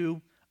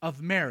view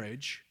of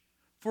marriage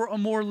for a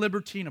more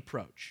libertine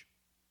approach?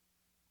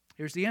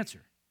 Here's the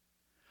answer.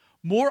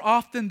 More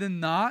often than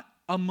not,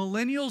 a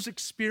millennial's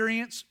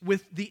experience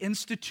with the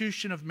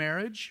institution of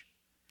marriage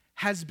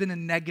has been a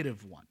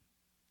negative one.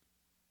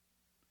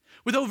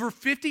 With over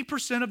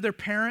 50% of their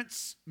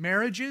parents'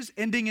 marriages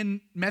ending in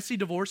messy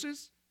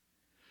divorces,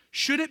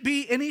 should it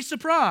be any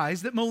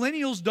surprise that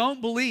millennials don't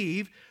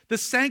believe the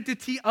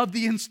sanctity of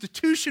the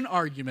institution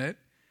argument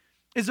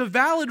is a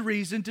valid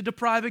reason to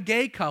deprive a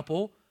gay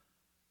couple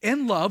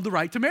in love the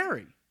right to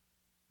marry?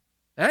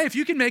 Hey, if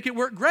you can make it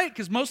work, great,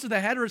 because most of the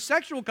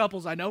heterosexual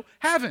couples I know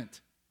haven't.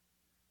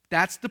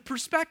 That's the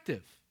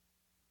perspective.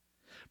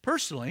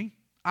 Personally,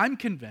 I'm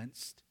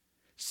convinced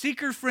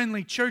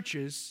seeker-friendly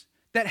churches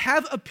that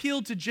have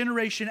appealed to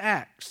Generation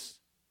X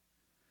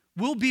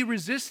will be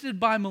resisted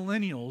by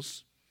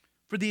millennials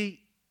for the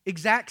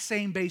exact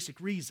same basic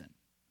reason.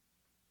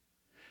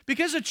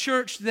 Because a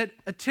church that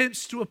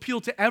attempts to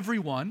appeal to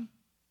everyone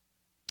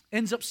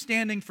ends up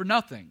standing for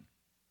nothing.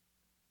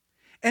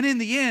 and in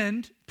the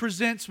end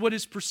presents what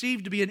is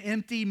perceived to be an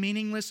empty,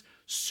 meaningless,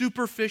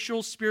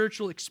 superficial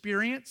spiritual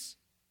experience,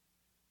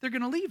 they're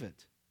going to leave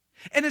it.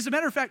 And as a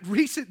matter of fact,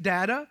 recent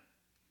data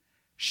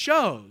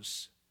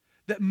shows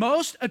that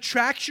most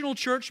attractional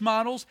church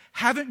models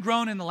haven't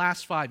grown in the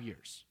last 5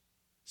 years.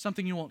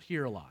 Something you won't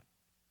hear a lot.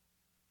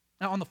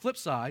 Now, on the flip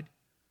side,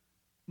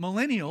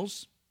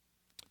 millennials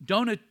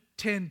don't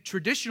attend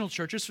traditional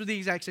churches for the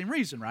exact same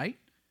reason, right?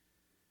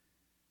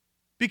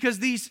 Because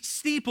these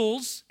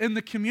steeples in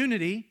the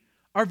community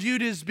are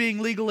viewed as being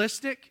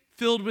legalistic,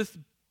 filled with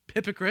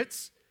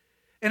hypocrites,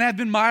 and have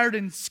been mired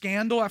in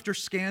scandal after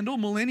scandal.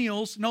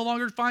 Millennials no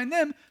longer find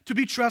them to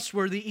be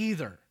trustworthy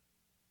either.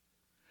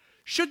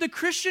 Should the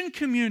Christian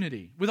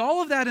community, with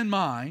all of that in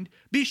mind,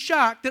 be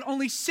shocked that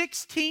only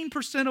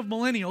 16% of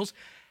millennials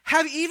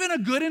have even a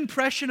good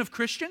impression of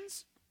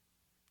Christians?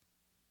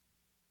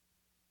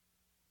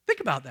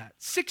 Think about that,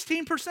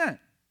 16%.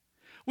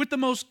 With the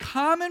most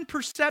common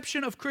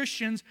perception of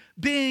Christians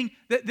being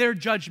that they're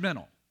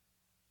judgmental.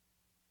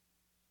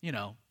 You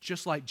know,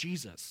 just like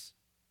Jesus.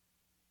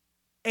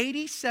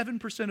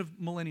 87% of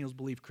millennials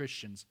believe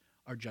Christians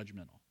are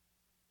judgmental.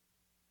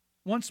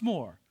 Once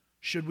more,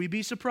 should we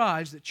be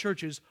surprised that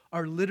churches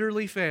are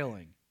literally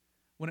failing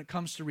when it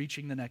comes to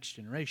reaching the next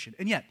generation?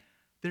 And yet,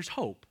 there's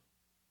hope.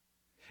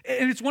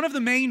 And it's one of the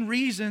main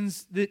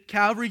reasons that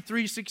Calvary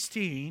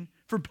 316,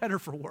 for better or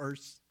for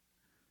worse,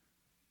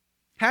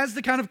 has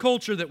the kind of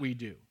culture that we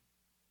do.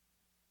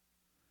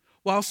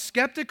 While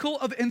skeptical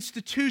of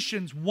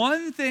institutions,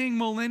 one thing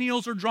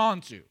millennials are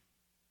drawn to: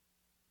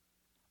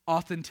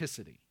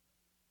 authenticity.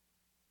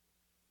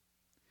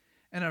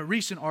 In a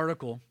recent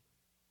article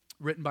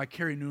written by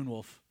Carey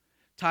Nieuwenhof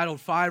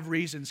titled 5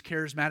 Reasons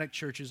Charismatic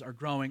Churches Are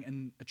Growing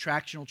and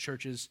Attractional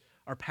Churches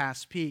Are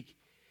Past Peak,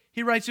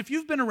 he writes, if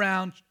you've been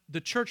around the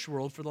church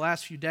world for the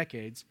last few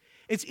decades,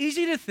 it's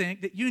easy to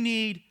think that you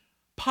need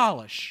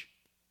polish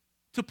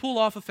to pull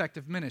off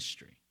effective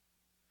ministry.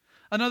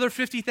 Another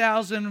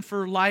 $50,000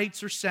 for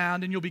lights or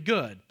sound and you'll be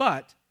good.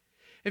 But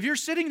if you're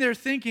sitting there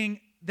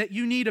thinking that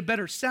you need a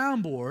better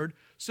soundboard,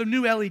 some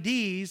new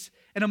LEDs,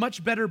 and a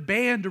much better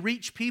band to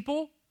reach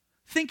people,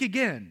 think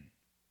again.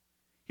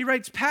 He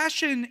writes,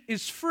 passion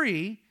is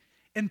free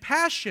and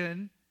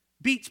passion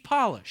beats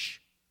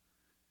polish.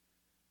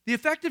 The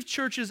effective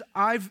churches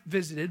I've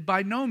visited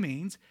by no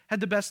means had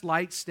the best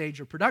light, stage,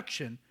 or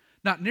production,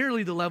 not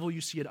nearly the level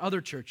you see at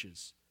other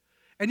churches.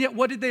 And yet,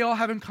 what did they all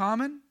have in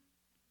common?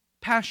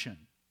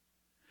 Passion.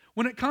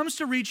 When it comes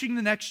to reaching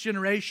the next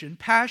generation,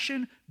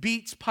 passion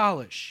beats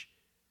polish.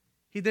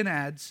 He then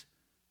adds,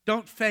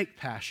 don't fake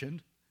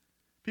passion.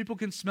 People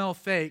can smell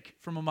fake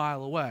from a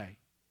mile away.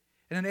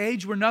 In an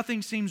age where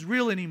nothing seems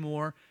real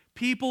anymore,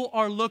 people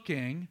are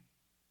looking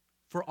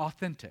for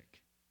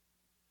authentic.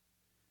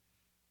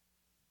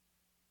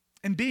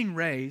 And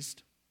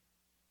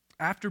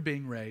after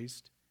being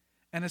raised,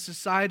 in a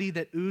society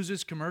that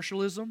oozes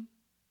commercialism,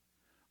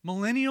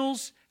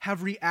 millennials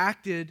have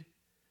reacted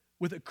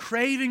with a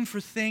craving for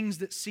things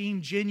that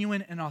seem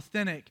genuine and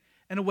authentic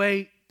in a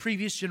way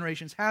previous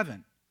generations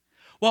haven't,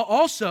 while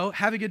also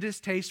having a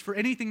distaste for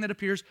anything that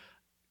appears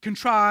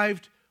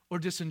contrived or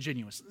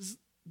disingenuous.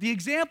 The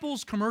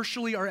examples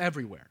commercially are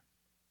everywhere.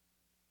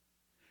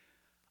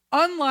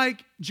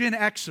 Unlike Gen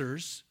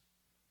Xers,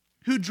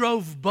 who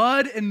drove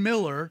Bud and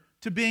Miller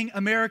to being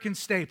American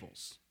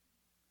staples,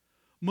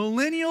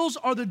 millennials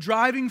are the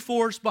driving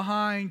force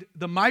behind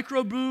the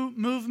microbrew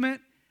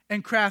movement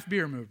and craft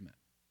beer movement,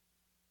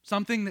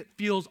 something that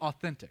feels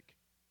authentic.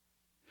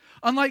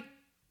 Unlike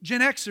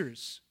Gen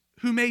Xers,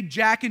 who made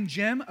Jack and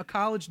Jim a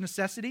college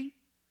necessity,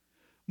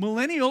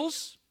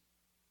 millennials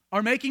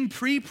are making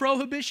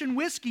pre-prohibition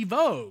whiskey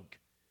vogue,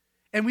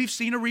 and we've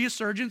seen a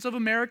resurgence of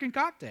American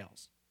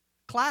cocktails,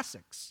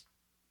 classics.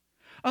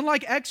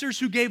 Unlike Xers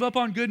who gave up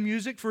on good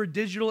music for a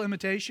digital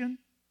imitation,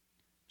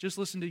 just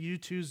listen to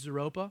U2's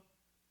Zooropa.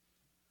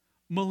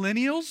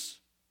 Millennials,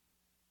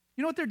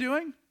 you know what they're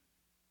doing?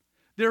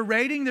 They're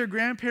raiding their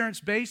grandparents'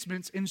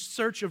 basements in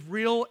search of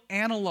real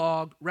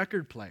analog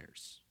record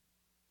players.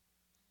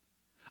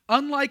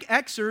 Unlike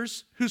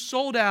Xers who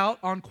sold out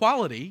on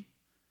quality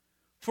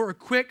for a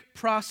quick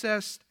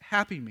processed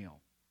Happy Meal,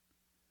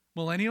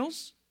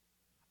 millennials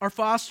are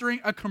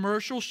fostering a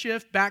commercial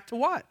shift back to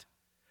what?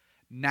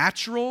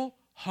 Natural,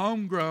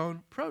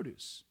 homegrown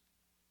produce.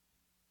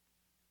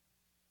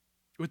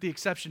 With the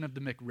exception of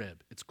the McRib.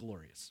 It's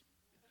glorious.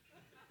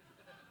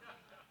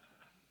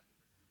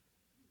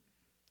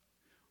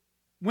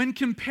 When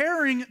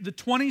comparing the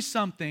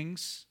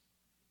 20-somethings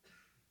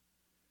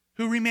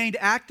who remained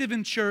active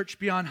in church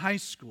beyond high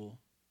school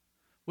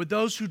with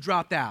those who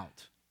dropped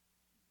out,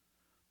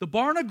 the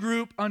Barna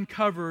Group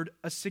uncovered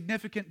a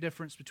significant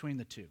difference between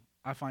the two.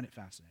 I find it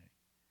fascinating.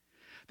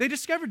 They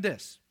discovered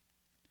this.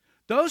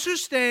 Those who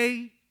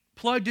stay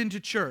plugged into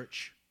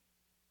church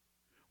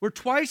were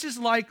twice as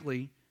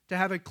likely to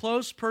have a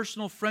close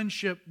personal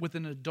friendship with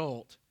an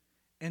adult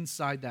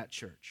inside that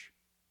church.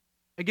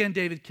 Again,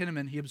 David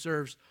Kinnaman, he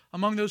observes,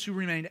 among those who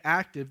remained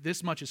active,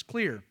 this much is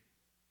clear.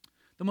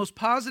 The most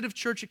positive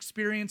church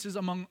experiences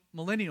among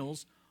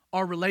millennials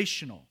are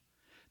relational.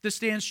 This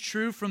stands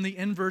true from the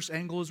inverse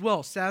angle as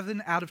well.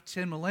 7 out of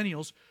 10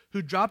 millennials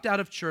who dropped out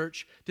of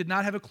church did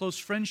not have a close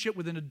friendship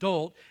with an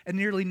adult, and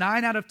nearly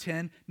 9 out of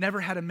 10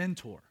 never had a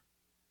mentor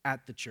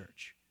at the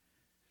church.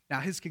 Now,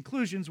 his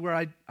conclusions,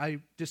 where I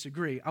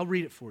disagree, I'll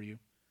read it for you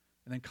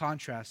and then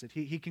contrast it.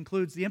 He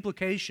concludes, the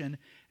implication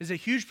is that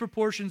huge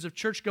proportions of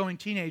church-going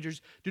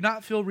teenagers do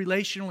not feel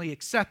relationally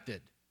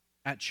accepted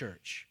at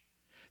church.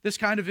 This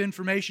kind of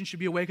information should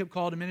be a wake-up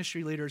call to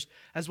ministry leaders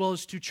as well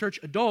as to church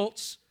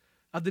adults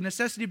of the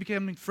necessity of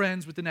becoming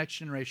friends with the next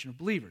generation of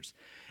believers.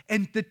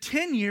 And the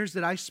 10 years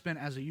that I spent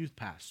as a youth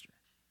pastor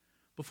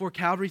before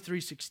Calvary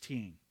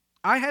 316,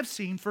 I have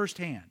seen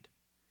firsthand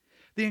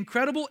the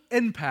incredible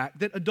impact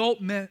that adult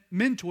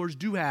mentors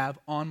do have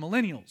on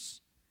millennials.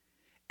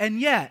 And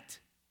yet,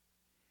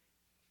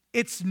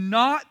 it's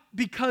not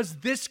because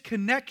this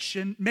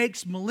connection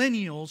makes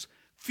millennials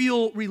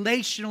feel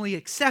relationally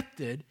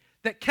accepted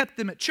that kept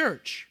them at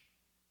church.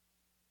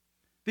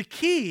 The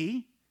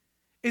key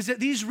is that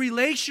these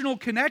relational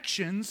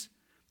connections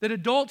that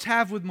adults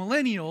have with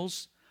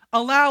millennials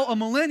allow a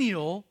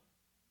millennial,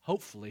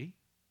 hopefully,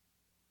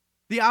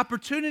 the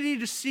opportunity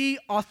to see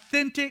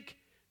authentic,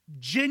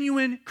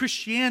 genuine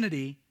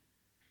Christianity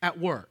at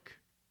work.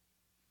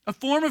 A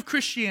form of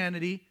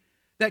Christianity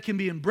that can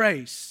be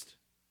embraced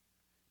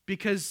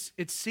because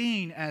it's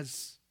seen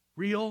as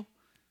real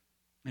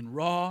and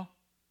raw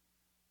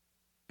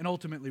and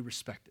ultimately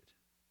respected.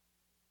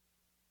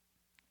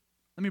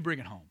 Let me bring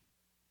it home.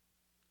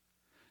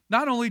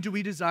 Not only do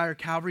we desire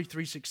Calvary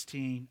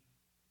 316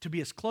 to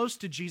be as close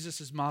to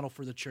Jesus' model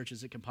for the church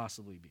as it can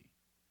possibly be,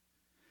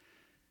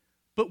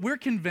 but we're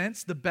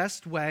convinced the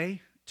best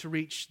way to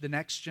reach the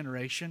next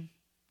generation,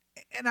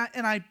 and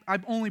I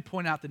only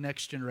point out the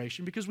next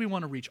generation because we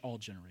want to reach all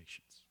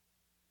generations.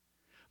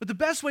 But the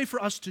best way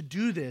for us to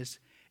do this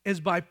is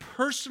by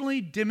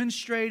personally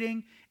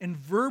demonstrating and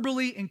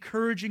verbally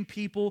encouraging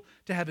people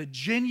to have a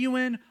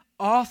genuine,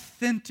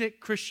 authentic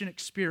Christian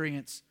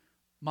experience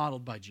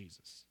modeled by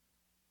Jesus.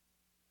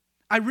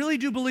 I really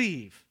do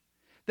believe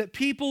that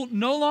people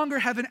no longer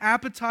have an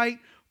appetite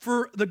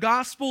for the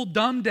gospel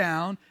dumbed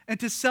down and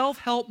to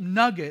self-help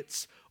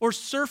nuggets or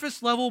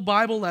surface-level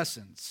Bible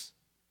lessons.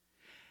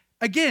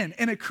 Again,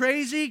 in a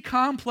crazy,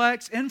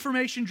 complex,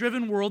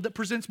 information-driven world that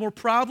presents more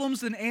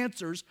problems than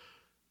answers,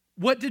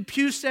 what did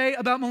Pew say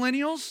about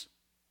millennials?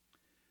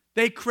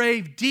 They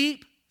crave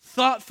deep,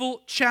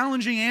 thoughtful,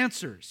 challenging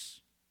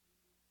answers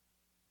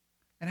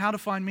and how to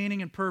find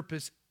meaning and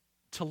purpose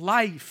to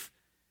life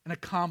in a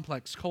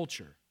complex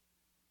culture.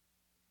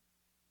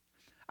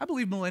 I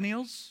believe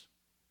millennials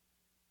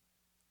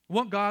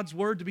want God's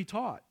word to be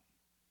taught.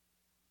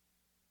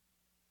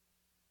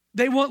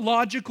 They want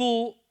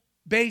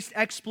logical-based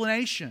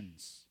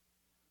explanations,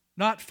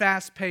 not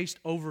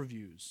fast-paced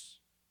overviews.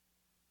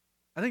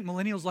 I think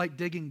millennials like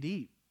digging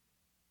deep,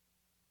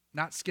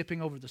 not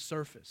skipping over the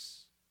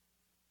surface.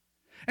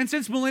 And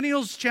since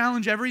millennials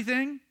challenge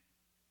everything,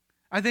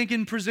 I think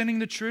in presenting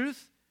the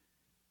truth,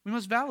 we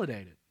must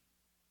validate it.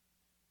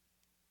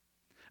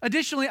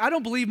 Additionally, I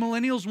don't believe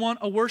millennials want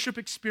a worship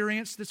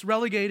experience that's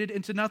relegated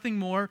into nothing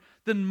more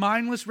than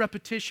mindless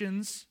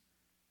repetitions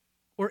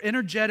or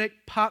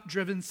energetic,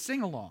 pop-driven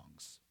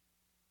sing-alongs.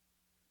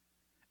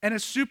 And a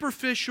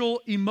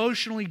superficial,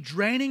 emotionally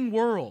draining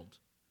world,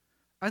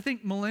 I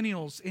think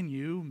millennials, in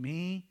you,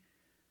 me,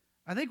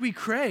 I think we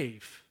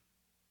crave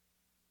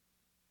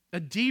a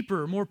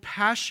deeper, more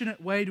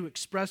passionate way to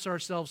express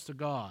ourselves to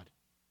God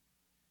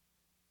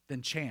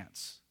than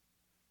chance.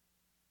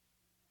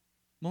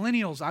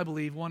 Millennials, I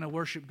believe, want to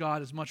worship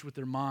God as much with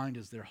their mind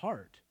as their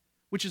heart,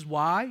 which is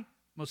why,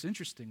 most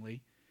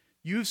interestingly,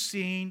 you've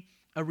seen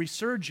a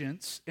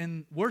resurgence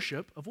in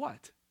worship of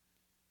what?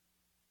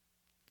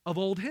 Of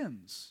old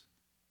hymns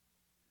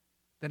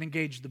that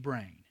engage the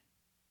brain.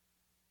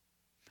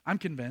 I'm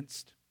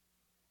convinced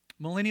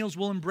millennials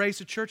will embrace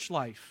a church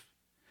life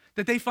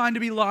that they find to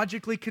be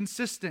logically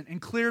consistent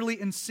and clearly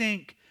in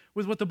sync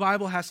with what the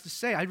Bible has to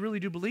say. I really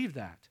do believe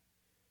that.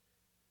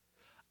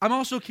 I'm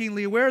also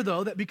keenly aware,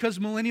 though, that because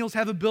millennials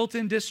have a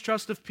built-in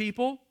distrust of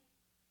people,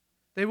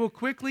 they will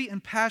quickly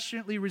and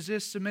passionately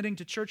resist submitting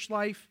to church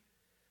life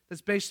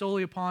that's based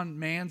solely upon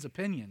man's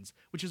opinions,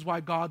 which is why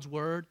God's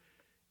word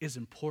is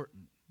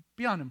important.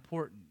 Beyond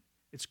important,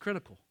 it's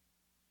critical.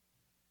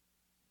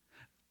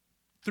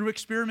 Through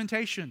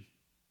experimentation.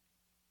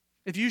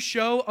 If you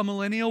show a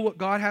millennial what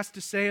God has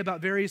to say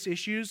about various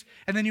issues,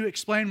 and then you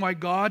explain why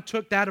God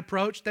took that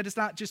approach, that is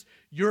not just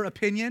your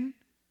opinion,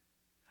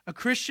 a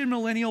Christian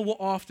millennial will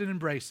often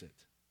embrace it.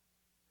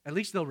 At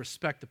least they'll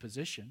respect the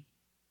position.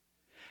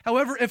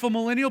 However, if a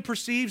millennial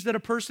perceives that a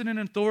person in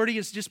authority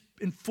is just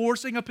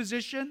enforcing a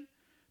position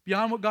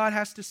beyond what God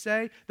has to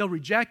say, they'll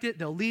reject it,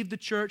 they'll leave the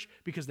church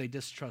because they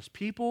distrust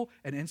people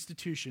and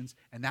institutions,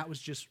 and that was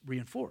just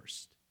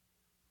reinforced.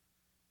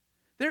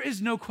 There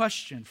is no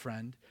question,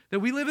 friend, that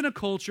we live in a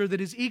culture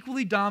that is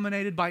equally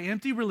dominated by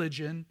empty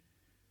religion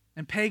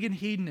and pagan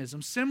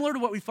hedonism, similar to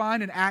what we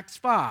find in Acts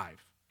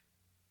 5.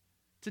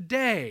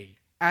 Today,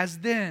 as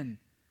then,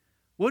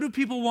 what do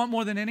people want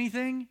more than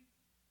anything?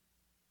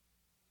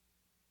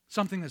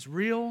 something that's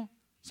real,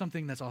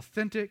 something that's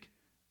authentic,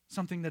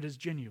 something that is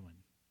genuine.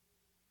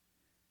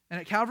 And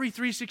at Calvary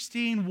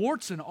 316,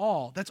 warts and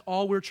all, that's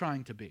all we're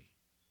trying to be.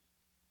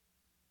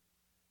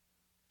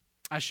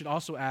 I should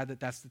also add that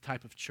that's the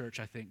type of church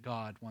I think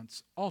God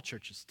wants all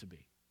churches to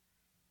be.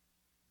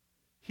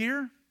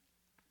 Here,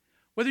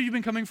 whether you've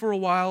been coming for a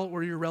while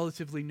or you're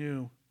relatively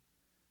new,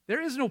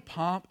 there is no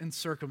pomp and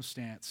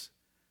circumstance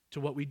to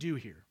what we do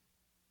here.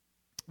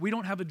 We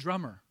don't have a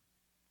drummer.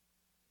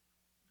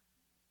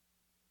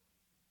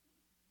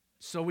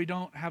 So we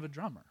don't have a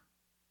drummer.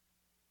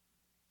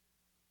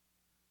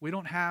 We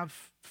don't have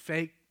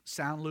fake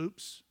sound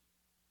loops.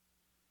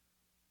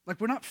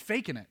 Like, we're not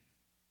faking it.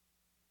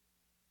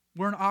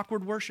 We're an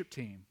awkward worship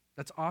team.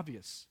 That's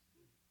obvious.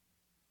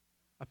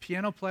 A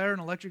piano player, an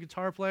electric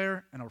guitar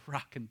player, and a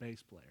rock and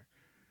bass player.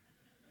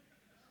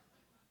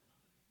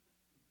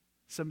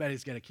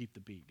 Somebody's got to keep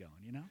the beat going,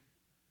 you know?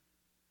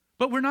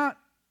 But we're not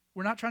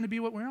trying to be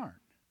what we aren't.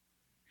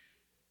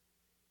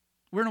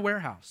 We're in a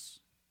warehouse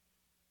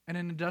and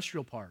an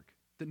industrial park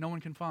that no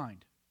one can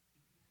find.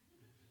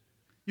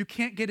 You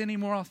can't get any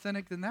more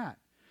authentic than that.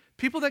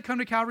 People that come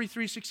to Calvary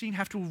 316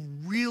 have to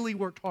really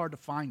work hard to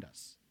find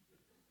us.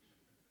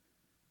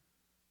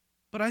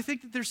 But I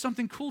think that there's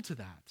something cool to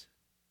that.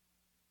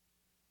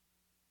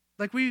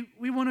 Like, we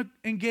want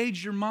to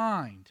engage your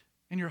mind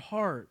and your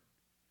heart.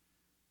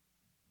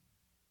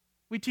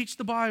 We teach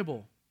the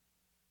Bible.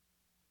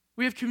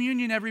 We have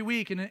communion every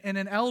week and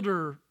an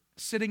elder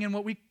sitting in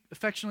what we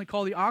affectionately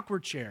call the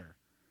awkward chair.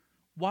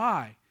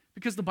 Why?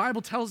 Because the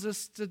Bible tells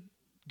us to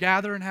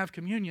gather and have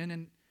communion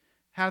and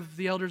have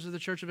the elders of the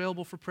church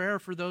available for prayer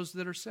for those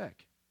that are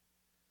sick.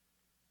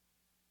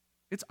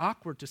 It's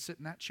awkward to sit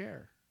in that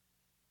chair.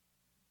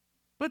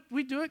 But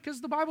we do it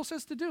because the Bible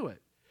says to do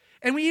it.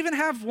 And we even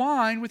have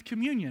wine with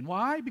communion.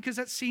 Why? Because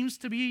that seems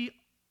to be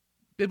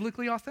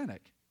biblically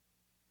authentic.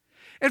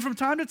 And from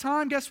time to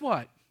time, guess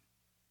what?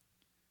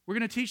 We're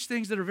going to teach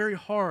things that are very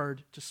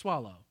hard to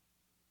swallow.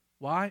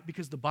 Why?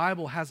 Because the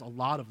Bible has a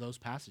lot of those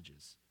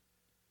passages.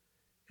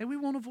 And we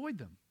won't avoid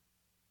them.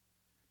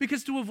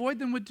 Because to avoid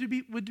them would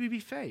be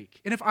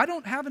fake. And if I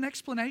don't have an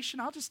explanation,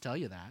 I'll just tell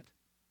you that.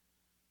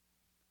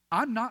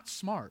 I'm not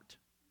smart.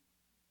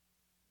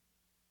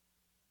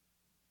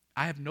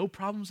 I have no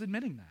problems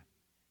admitting that.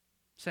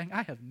 Saying,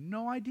 I have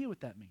no idea what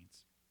that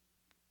means.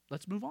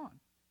 Let's move on.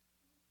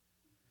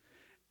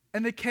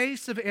 In the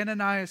case of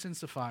Ananias and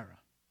Sapphira,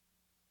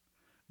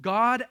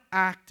 God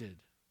acted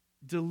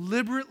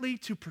deliberately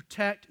to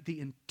protect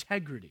the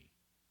integrity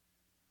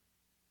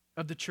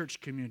of the church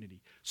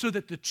community so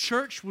that the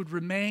church would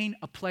remain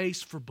a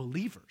place for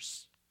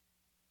believers.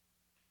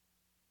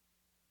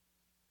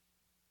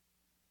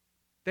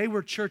 They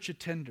were church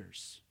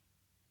attenders,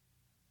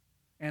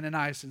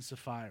 Ananias and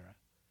Sapphira,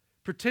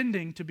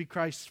 pretending to be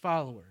Christ's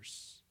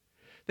followers.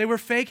 They were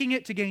faking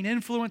it to gain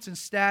influence and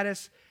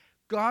status.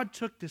 God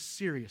took this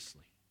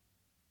seriously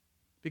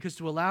because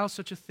to allow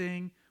such a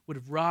thing would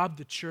have robbed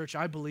the church,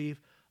 I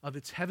believe, of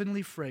its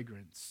heavenly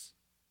fragrance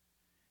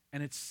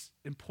and its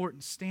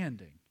important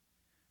standing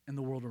in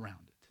the world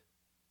around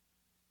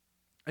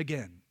it.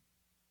 Again,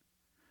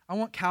 I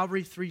want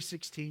Calvary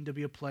 316 to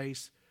be a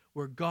place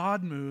where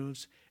God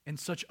moves in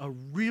such a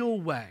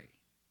real way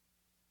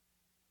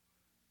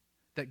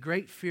that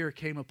great fear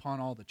came upon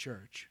all the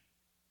church,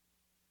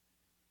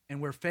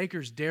 and where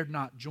fakers dared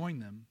not join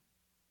them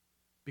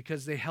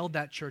because they held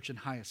that church in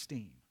high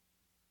esteem.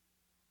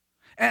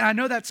 And I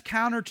know that's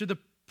counter to the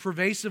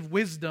pervasive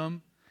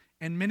wisdom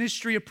and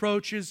ministry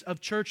approaches of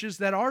churches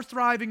that are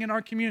thriving in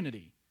our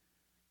community.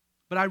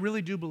 But I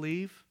really do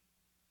believe,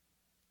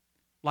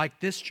 like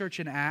this church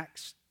in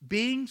Acts,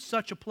 being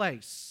such a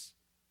place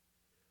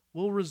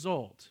will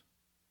result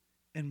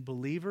in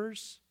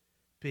believers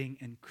being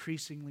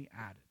increasingly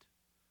added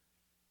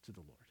to the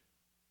Lord.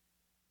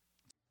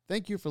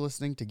 Thank you for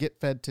listening to Get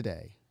Fed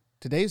Today.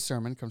 Today's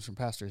sermon comes from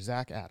Pastor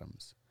Zach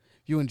Adams.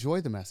 If you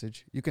enjoyed the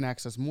message, you can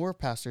access more of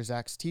Pastor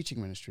Zach's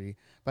teaching ministry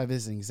by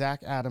visiting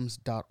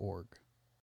zachadams.org.